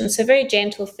solutions. So very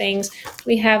gentle things.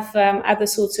 We have other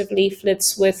sorts of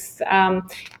leaflets with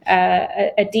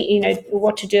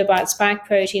what to do about spike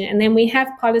protein. And then we have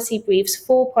policy briefs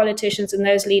for politicians and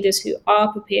those leaders who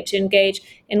are prepared to engage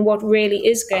in what really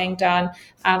is going down.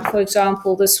 For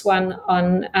example, this one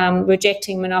on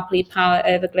rejecting monopoly power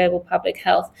over global public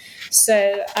health.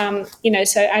 So,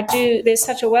 there's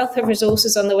such a wealth of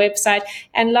resources on the website.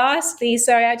 And lastly,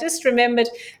 sorry, I just remembered,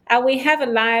 we have a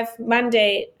live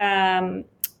Monday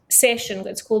session.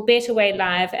 It's called Better Way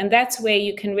Live, and that's where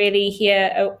you can really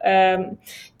hear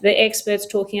the experts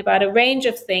talking about a range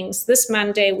of things. This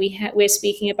Monday, we're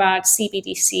speaking about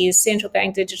CBDCs, central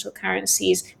bank digital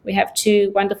currencies. We have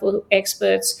two wonderful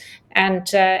experts,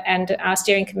 and our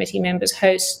steering committee members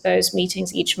host those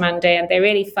meetings each Monday, and they're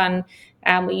really fun.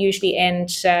 We usually end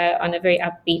on a very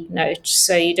upbeat note,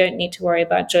 so you don't need to worry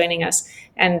about joining us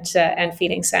and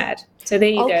feeling sad. So there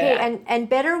you go. Okay, and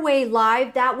Better Way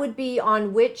Live, that would be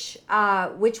on which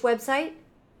website?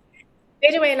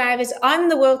 Better Way Live is on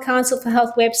the World Council for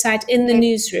Health website in the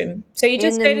newsroom. So you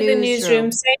just go to the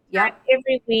newsroom, same time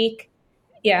every week.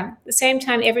 Yeah, the same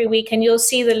time every week, and you'll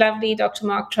see the lovely Dr.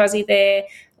 Mark Trozzi there,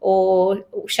 or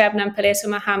Shabnam Paleso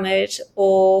Mohammed,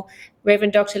 or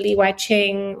Reverend Dr. Li Wai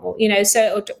Ching, or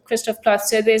Christoph Ploth.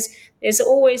 So there's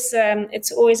always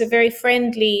it's always a very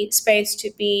friendly space to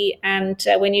be, and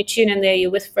when you tune in there, you're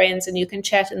with friends, and you can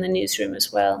chat in the newsroom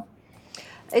as well.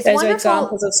 It's Those wonderful. are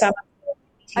examples of some.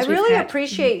 I really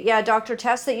appreciate, Dr.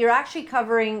 Tess, that you're actually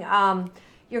covering.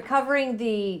 You're covering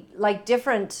the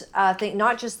different thing,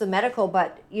 not just the medical,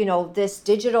 but this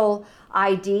digital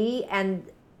ID and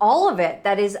all of it.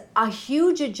 That is a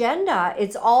huge agenda.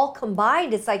 It's all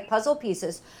combined. It's like puzzle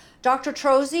pieces. Dr.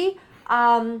 Trozzi,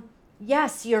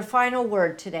 yes, your final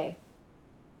word today.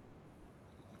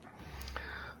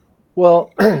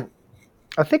 Well,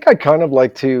 I think I'd kind of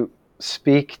like to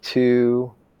speak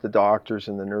to the doctors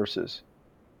and the nurses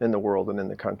in the world and in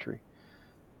the country,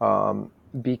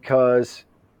 because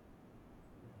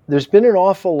there's been an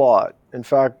awful lot. In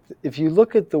fact, if you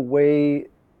look at the way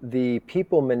the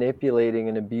people manipulating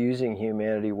and abusing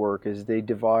humanity work, is they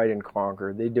divide and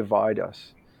conquer. They divide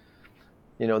us.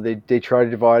 They try to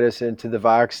divide us into the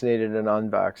vaccinated and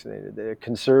unvaccinated, the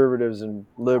conservatives and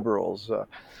liberals,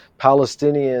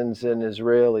 Palestinians and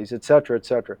Israelis, et cetera, et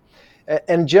cetera.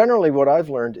 And generally what I've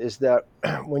learned is that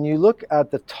when you look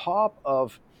at the top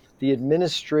of the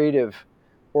administrative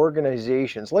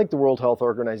organizations, like the World Health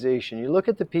Organization, you look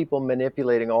at the people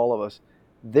manipulating all of us,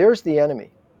 there's the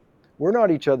enemy. We're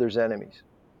not each other's enemies.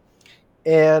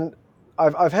 And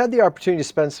I've had the opportunity to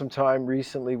spend some time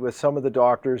recently with some of the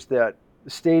doctors that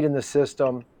stayed in the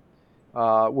system,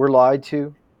 were lied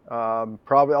to.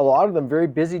 Probably a lot of them very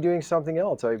busy doing something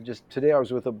else. Today I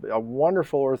was with a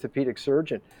wonderful orthopedic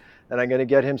surgeon, and I'm going to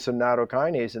get him some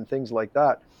nattokinase and things like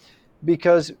that,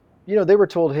 because they were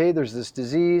told, hey, there's this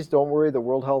disease, don't worry, the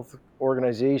World Health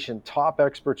organization, top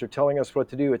experts are telling us what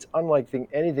to do. It's unlike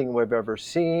anything we've ever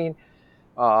seen.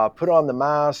 Put on the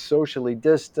mask, socially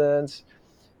distance,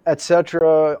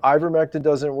 etc. Ivermectin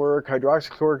doesn't work.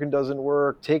 Hydroxychloroquine doesn't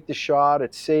work. Take the shot.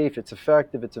 It's safe. It's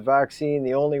effective. It's a vaccine.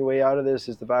 The only way out of this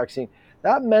is the vaccine.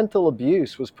 That mental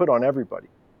abuse was put on everybody,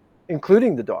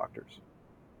 including the doctors.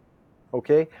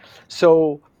 Okay?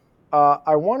 So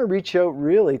I want to reach out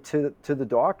really to the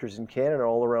doctors in Canada,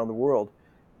 all around the world.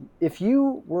 If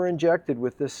you were injected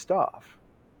with this stuff,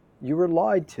 you were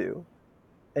lied to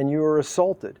and you were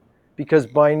assaulted, because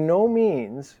by no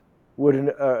means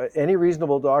would any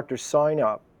reasonable doctor sign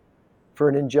up for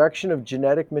an injection of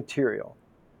genetic material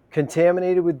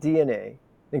contaminated with DNA,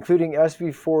 including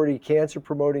SV40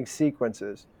 cancer-promoting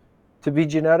sequences, to be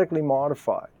genetically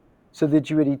modified so that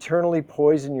you would eternally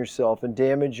poison yourself and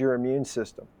damage your immune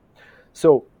system.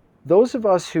 So those of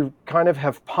us who kind of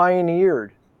have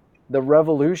pioneered the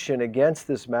revolution against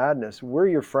this madness, we're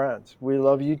your friends. We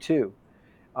love you too.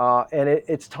 And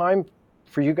it's time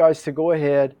for you guys to go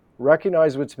ahead,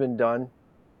 recognize what's been done,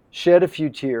 shed a few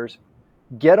tears,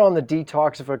 get on the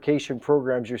detoxification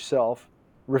programs yourself,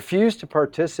 refuse to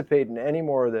participate in any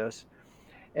more of this,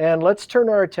 and let's turn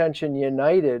our attention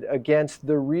united against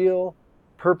the real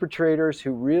perpetrators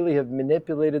who really have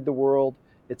manipulated the world.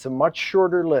 It's a much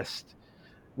shorter list.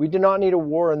 We do not need a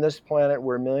war on this planet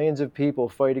where millions of people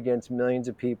fight against millions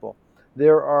of people.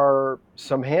 There are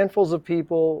some handfuls of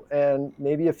people and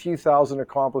maybe a few thousand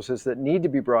accomplices that need to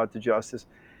be brought to justice.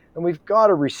 And we've got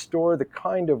to restore the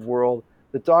kind of world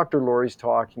that Dr. Lori's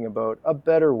talking about, a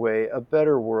better way, a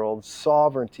better world,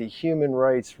 sovereignty, human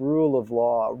rights, rule of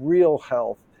law, real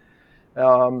health.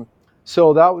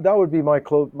 So that would be my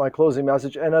closing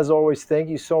message. And as always, thank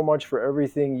you so much for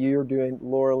everything you're doing,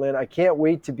 Laura Lynn. I can't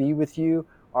wait to be with you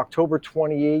October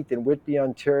 28th in Whitby,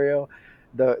 Ontario.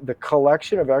 The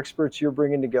collection of experts you're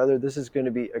bringing together, this is going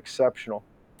to be exceptional.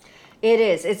 It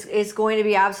is. It's going to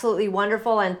be absolutely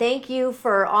wonderful. And thank you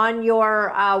for on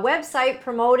your website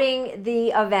promoting the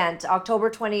event. October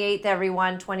 28th,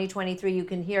 everyone, 2023. You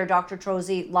can hear Dr.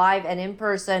 Trozy live and in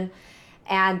person.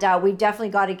 And we've definitely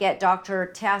got to get Dr.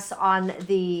 Tess on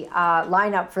the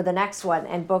lineup for the next one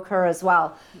and book her as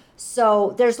well.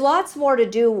 So there's lots more to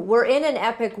do. We're in an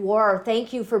epic war.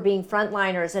 Thank you for being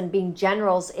frontliners and being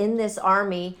generals in this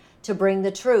army to bring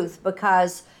the truth,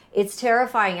 because it's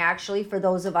terrifying actually for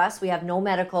those of us. We have no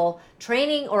medical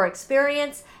training or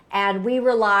experience, and we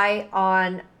rely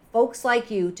on folks like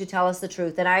you to tell us the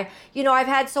truth. And I've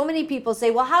had so many people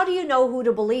say, well, how do you know who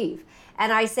to believe?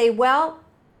 And I say, well,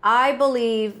 I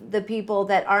believe the people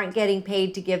that aren't getting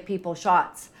paid to give people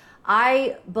shots.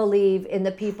 I believe in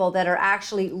the people that are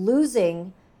actually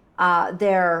losing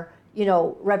their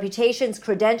reputations,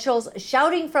 credentials,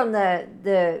 shouting from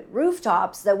the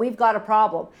rooftops that we've got a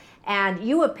problem. And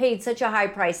you have paid such a high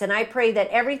price. And I pray that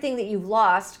everything that you've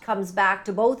lost comes back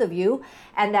to both of you,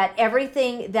 and that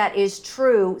everything that is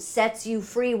true sets you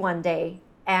free one day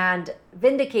and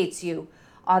vindicates you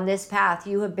on this path.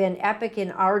 You have been epic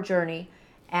in our journey.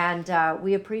 And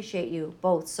we appreciate you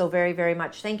both so very, very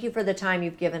much. Thank you for the time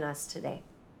you've given us today.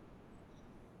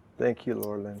 Thank you,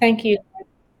 Laura Lynn. Thank you.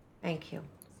 Thank you.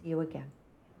 See you again.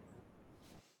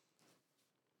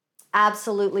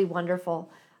 Absolutely wonderful.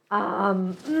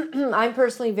 I'm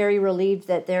personally very relieved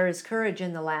that there is courage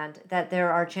in the land, that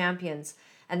there are champions.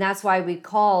 And that's why we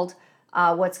called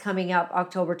what's coming up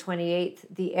October 28th,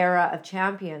 the Era of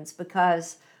Champions,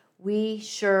 because we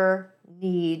sure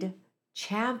need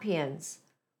champions.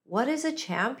 What is a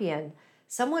champion?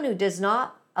 Someone who does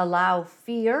not allow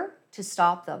fear to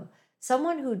stop them.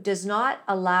 Someone who does not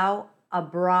allow a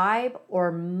bribe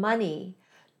or money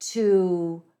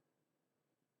to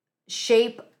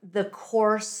shape the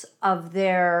course of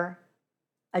their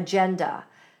agenda.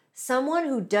 Someone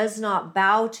who does not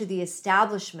bow to the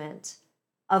establishment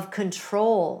of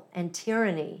control and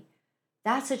tyranny.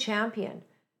 That's a champion.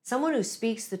 Someone who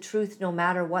speaks the truth no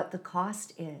matter what the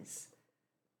cost is.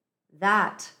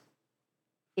 That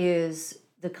is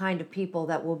the kind of people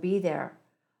that will be there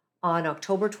on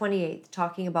October 28th,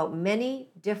 talking about many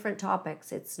different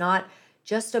topics. It's not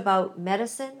just about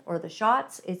medicine or the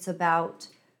shots. It's about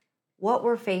what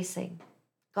we're facing.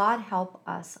 God help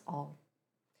us all.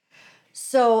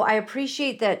 So I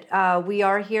appreciate that we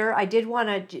are here. I did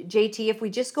want to, JT, if we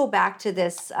just go back to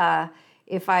this,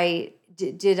 if I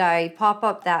did I pop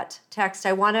up that text,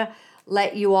 I want to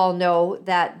let you all know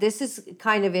that this is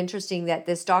kind of interesting, that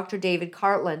this Dr. David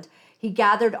Cartland, He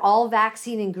gathered all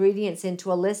vaccine ingredients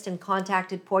into a list and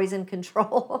contacted poison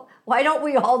control. Why don't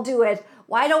we all do it?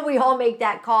 Why don't we all make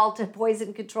that call to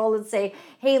poison control and say,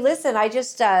 hey, listen, I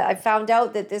found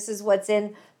out that this is what's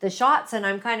in the shots, and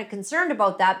I'm kind of concerned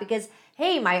about that because,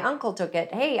 hey, my uncle took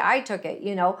it. Hey, I took it,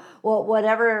 well,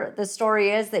 whatever the story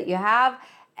is that you have.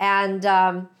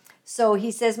 And so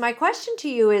he says, my question to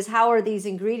you is, how are these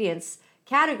ingredients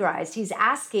categorized? He's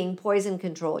asking poison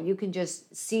control. You can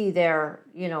just see their,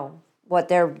 what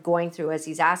they're going through as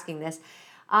he's asking this.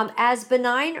 As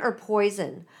benign or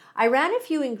poison, I ran a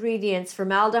few ingredients: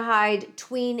 formaldehyde,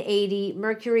 tween 80,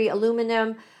 mercury,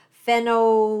 aluminum,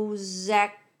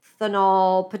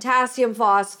 phenolxethanol, potassium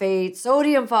phosphate,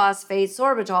 sodium phosphate,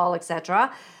 sorbitol,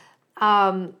 etc.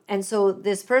 And so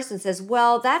this person says,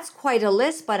 well, that's quite a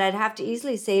list, but I'd have to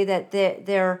easily say that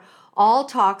they're all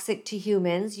toxic to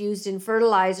humans, used in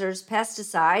fertilizers,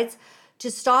 pesticides,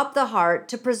 to stop the heart,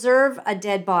 to preserve a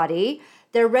dead body.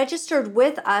 They're registered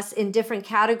with us in different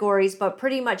categories, but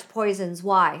pretty much poisons.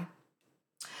 Why?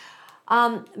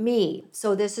 Me.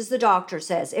 So this is the doctor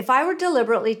says, if I were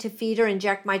deliberately to feed or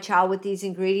inject my child with these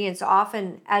ingredients,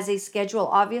 often as a schedule,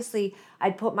 obviously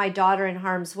I'd put my daughter in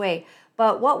harm's way.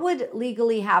 But what would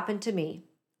legally happen to me?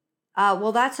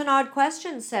 Well, that's an odd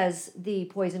question, says the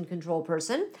poison control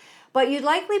person. But you'd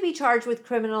likely be charged with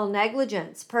criminal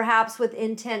negligence, perhaps with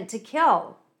intent to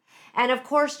kill. And of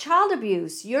course, child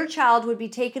abuse. Your child would be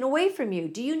taken away from you.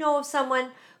 Do you know of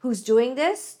someone who's doing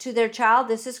this to their child?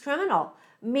 This is criminal.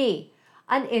 Me.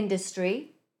 An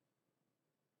industry.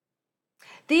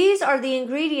 These are the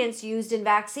ingredients used in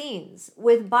vaccines,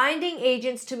 with binding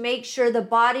agents to make sure the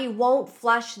body won't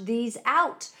flush these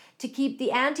out, to keep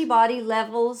the antibody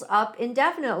levels up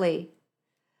indefinitely.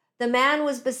 The man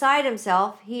was beside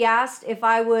himself. He asked if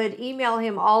I would email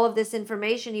him all of this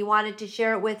information. He wanted to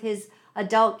share it with his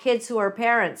adult kids who are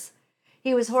parents.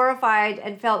 He was horrified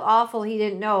and felt awful. He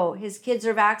didn't know. His kids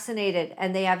are vaccinated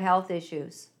and they have health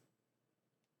issues.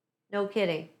 No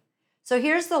kidding. So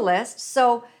here's the list.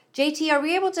 So JT, are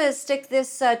we able to stick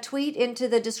this tweet into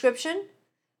the description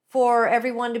for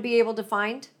everyone to be able to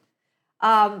find?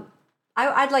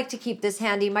 I'd like to keep this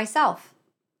handy myself.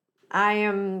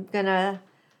 I'm gonna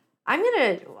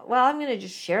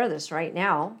just share this right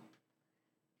now.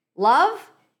 Love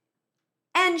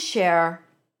and share.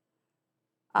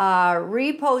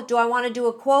 Repost. Do I want to do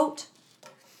a quote?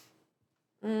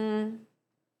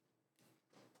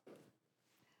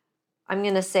 I'm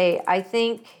going to say, I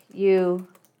think you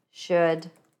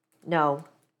should know.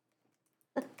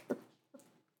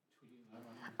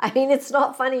 I mean, it's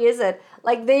not funny, is it?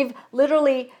 Like, they've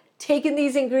literally taken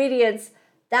these ingredients.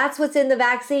 That's what's in the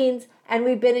vaccines, and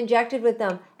we've been injected with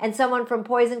them. And someone from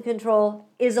Poison Control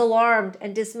is alarmed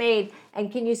and dismayed.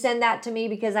 And can you send that to me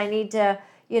because I need to,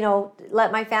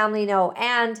 let my family know.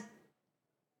 And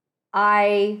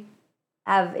I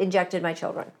have injected my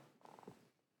children.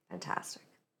 Fantastic.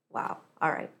 Wow.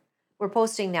 All right. We're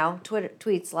posting now,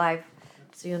 tweets live,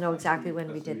 so you'll know exactly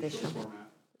when we did this show.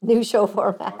 New show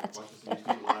format.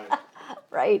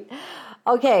 Right.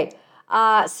 Okay.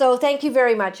 So thank you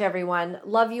very much, everyone.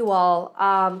 Love you all.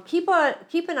 Keep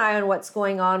an eye on what's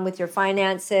going on with your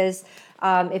finances.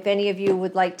 If any of you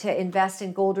would like to invest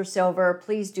in gold or silver,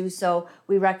 please do so.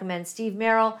 We recommend Steve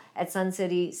Merrill at Sun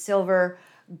City Silver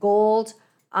Gold.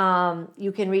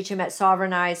 You can reach him at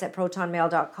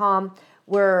sovereignize@protonmail.com.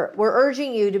 We're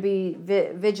urging you to be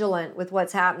vigilant with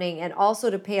what's happening and also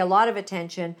to pay a lot of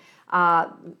attention.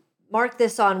 Mark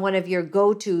this on one of your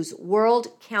go-tos,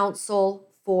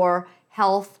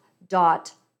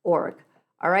 worldcouncilforhealth.org.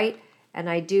 All right? And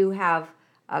I do have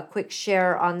a quick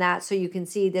share on that so you can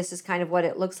see this is kind of what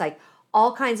it looks like.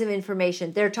 All kinds of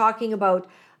information. They're talking about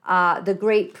the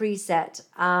Great Preset,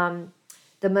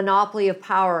 the monopoly of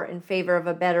power in favor of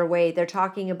a better way. They're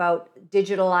talking about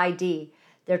digital ID.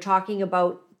 They're talking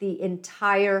about the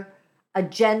entire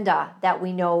agenda that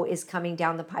we know is coming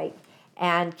down the pike.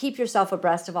 And keep yourself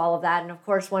abreast of all of that. And of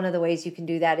course, one of the ways you can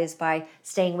do that is by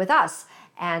staying with us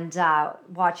and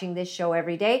watching this show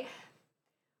every day.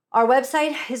 Our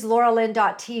website is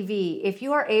lauralyn.tv. If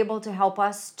you are able to help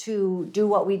us to do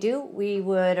what we do, we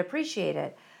would appreciate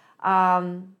it.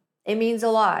 It means a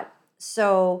lot.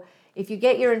 So if you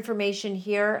get your information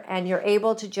here and you're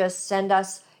able to just send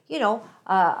us,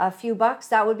 a few bucks,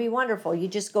 that would be wonderful. You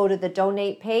just go to the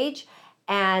donate page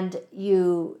and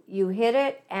you hit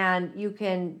it and you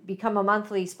can become a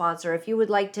monthly sponsor. If you would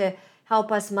like to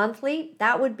help us monthly,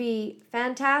 that would be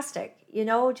fantastic.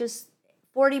 Just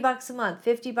 $40 a month,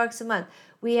 $50 a month.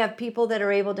 We have people that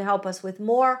are able to help us with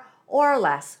more or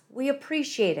less. We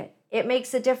appreciate it. It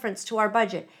makes a difference to our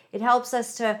budget. It helps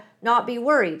us to not be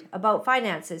worried about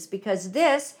finances because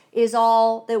this is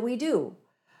all that we do.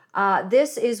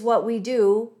 This is what we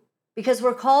do because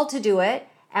we're called to do it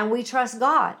and we trust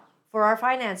God for our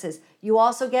finances. You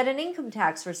also get an income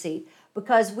tax receipt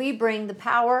because we bring the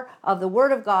power of the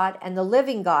Word of God and the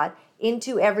living God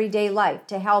into everyday life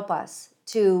to help us,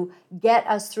 to get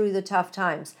us through the tough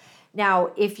times.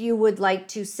 Now, if you would like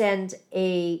to send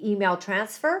an email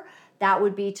transfer, that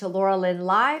would be to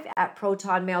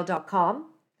lauralynlive@protonmail.com.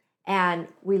 And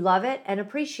we love it and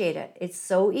appreciate it. It's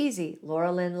so easy.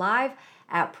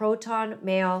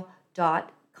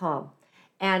 lauralynlive@protonmail.com.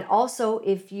 And also,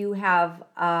 if you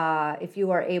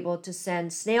are able to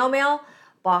send snail mail,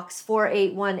 Box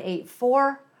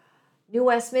 48184, New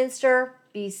Westminster,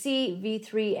 BC,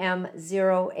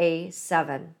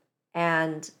 V3M0A7.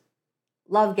 And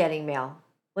love getting mail.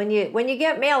 When you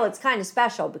get mail, it's kind of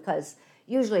special because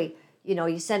usually,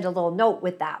 you send a little note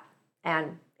with that,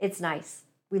 and it's nice.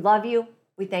 We love you.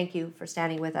 We thank you for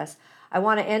standing with us. I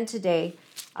want to end today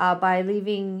by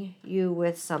leaving you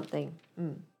with something.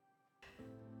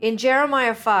 In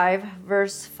Jeremiah 5,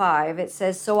 verse 5, it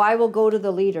says, "So I will go to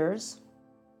the leaders."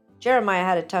 Jeremiah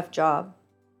had a tough job.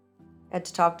 Had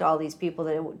to talk to all these people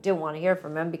that didn't want to hear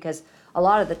from him because a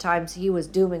lot of the times he was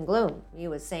doom and gloom. He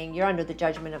was saying, "You're under the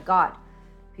judgment of God."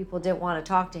 People didn't want to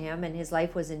talk to him, and his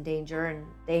life was in danger, and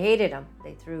they hated him.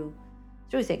 They threw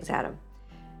things at him.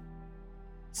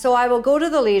 "So I will go to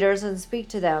the leaders and speak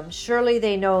to them. Surely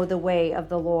they know the way of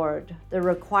the Lord, the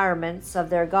requirements of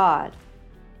their God."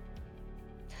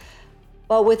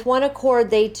 But with one accord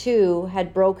they too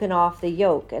had broken off the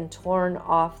yoke and torn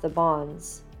off the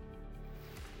bonds.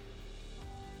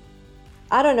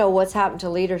 I don't know what's happened to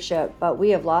leadership, but we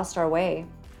have lost our way.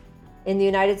 In the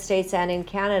United States and in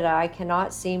Canada, I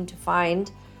cannot seem to find,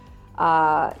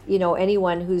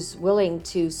 anyone who's willing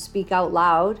to speak out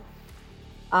loud.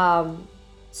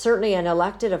 Certainly an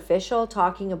elected official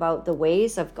talking about the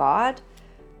ways of God.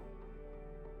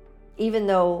 Even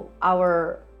though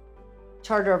our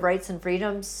Charter of Rights and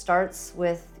Freedoms starts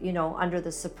with, under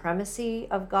the supremacy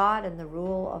of God and the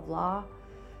rule of law,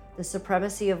 the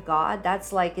supremacy of God,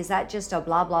 that's like, is that just a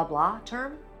blah, blah, blah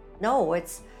term? No,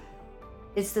 it's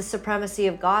the supremacy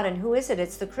of God. And who is it?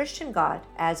 It's the Christian God,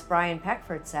 as Brian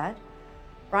Peckford said.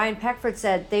 Brian Peckford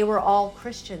said they were all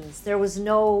Christians. There was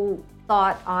no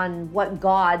thought on what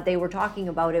God they were talking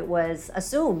about. It was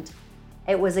assumed.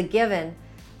 It was a given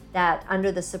that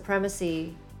under the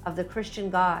supremacy of the Christian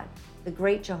God, the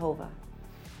great Jehovah,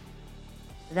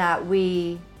 that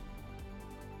we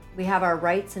have our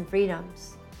rights and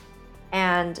freedoms.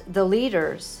 And the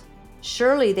leaders,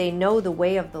 surely they know the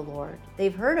way of the Lord.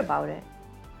 They've heard about it.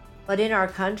 But in our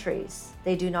countries,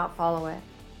 they do not follow it.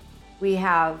 We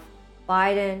have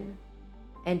Biden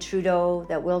and Trudeau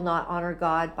that will not honor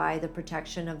God by the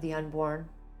protection of the unborn.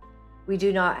 We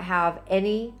do not have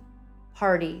any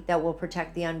party that will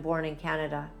protect the unborn in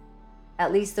Canada.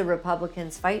 At least the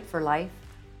Republicans fight for life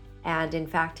and in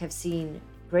fact have seen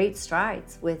great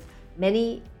strides with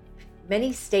many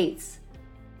states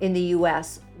in the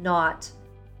US not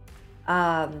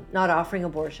offering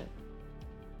abortion.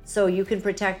 So you can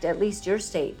protect, at least your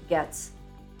state gets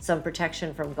some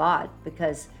protection from God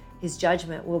because his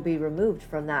judgment will be removed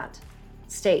from that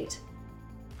state,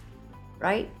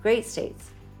 right? Great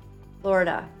states,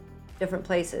 Florida, different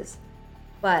places.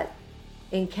 But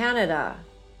in Canada,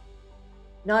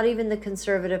 not even the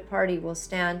Conservative Party will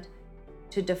stand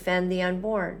to defend the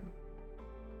unborn.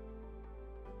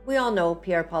 We all know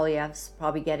Pierre Poilievre's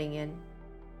probably getting in.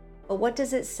 But what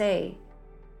does it say?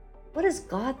 What does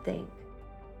God think?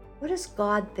 What does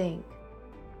God think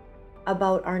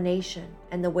about our nation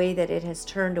and the way that it has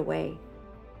turned away?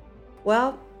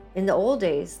 Well, in the old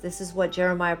days, this is what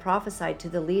Jeremiah prophesied to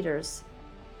the leaders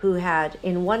who had,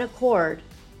 in one accord,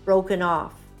 broken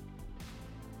off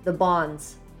the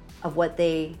bonds of what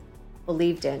they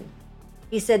believed in.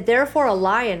 He said, "Therefore a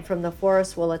lion from the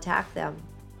forest will attack them.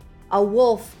 A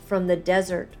wolf from the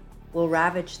desert will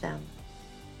ravage them."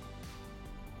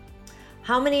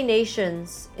 How many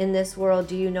nations in this world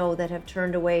do you know that have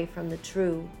turned away from the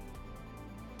true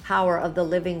power of the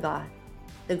living God,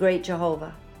 the great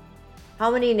Jehovah?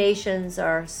 How many nations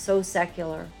are so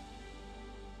secular?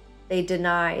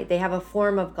 They have a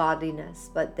form of godliness,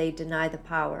 but they deny the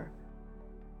power.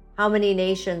 How many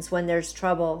nations, when there's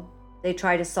trouble, they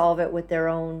try to solve it with their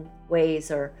own ways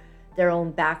or their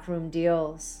own backroom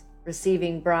deals,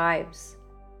 receiving bribes?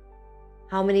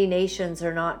 How many nations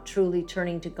are not truly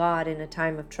turning to God in a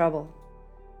time of trouble?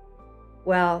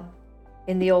 Well,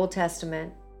 in the Old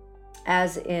Testament,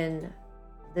 as in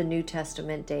the New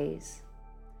Testament days,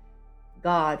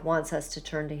 God wants us to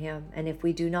turn to Him. And if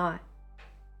we do not,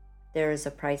 there is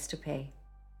a price to pay.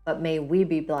 But may we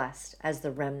be blessed as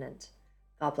the remnant.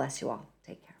 God bless you all.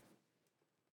 Take care.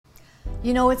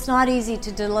 You know, it's not easy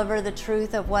to deliver the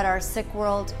truth of what our sick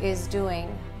world is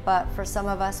doing, but for some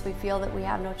of us, we feel that we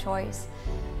have no choice.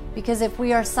 Because if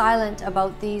we are silent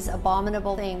about these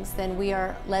abominable things, then we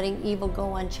are letting evil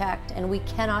go unchecked, and we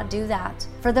cannot do that.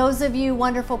 For those of you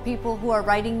wonderful people who are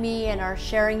writing me and are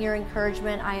sharing your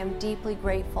encouragement, I am deeply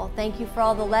grateful. Thank you for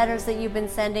all the letters that you've been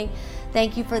sending.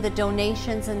 Thank you for the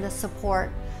donations and the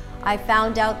support. I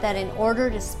found out that in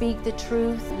order to speak the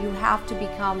truth, you have to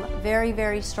become very,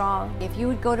 very strong. If you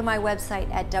would go to my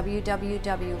website at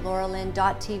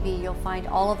www.lauralyn.tv, you'll find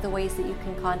all of the ways that you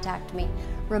can contact me.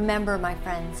 Remember, my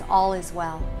friends, all is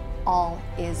well. All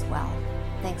is well.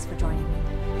 Thanks for joining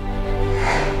me.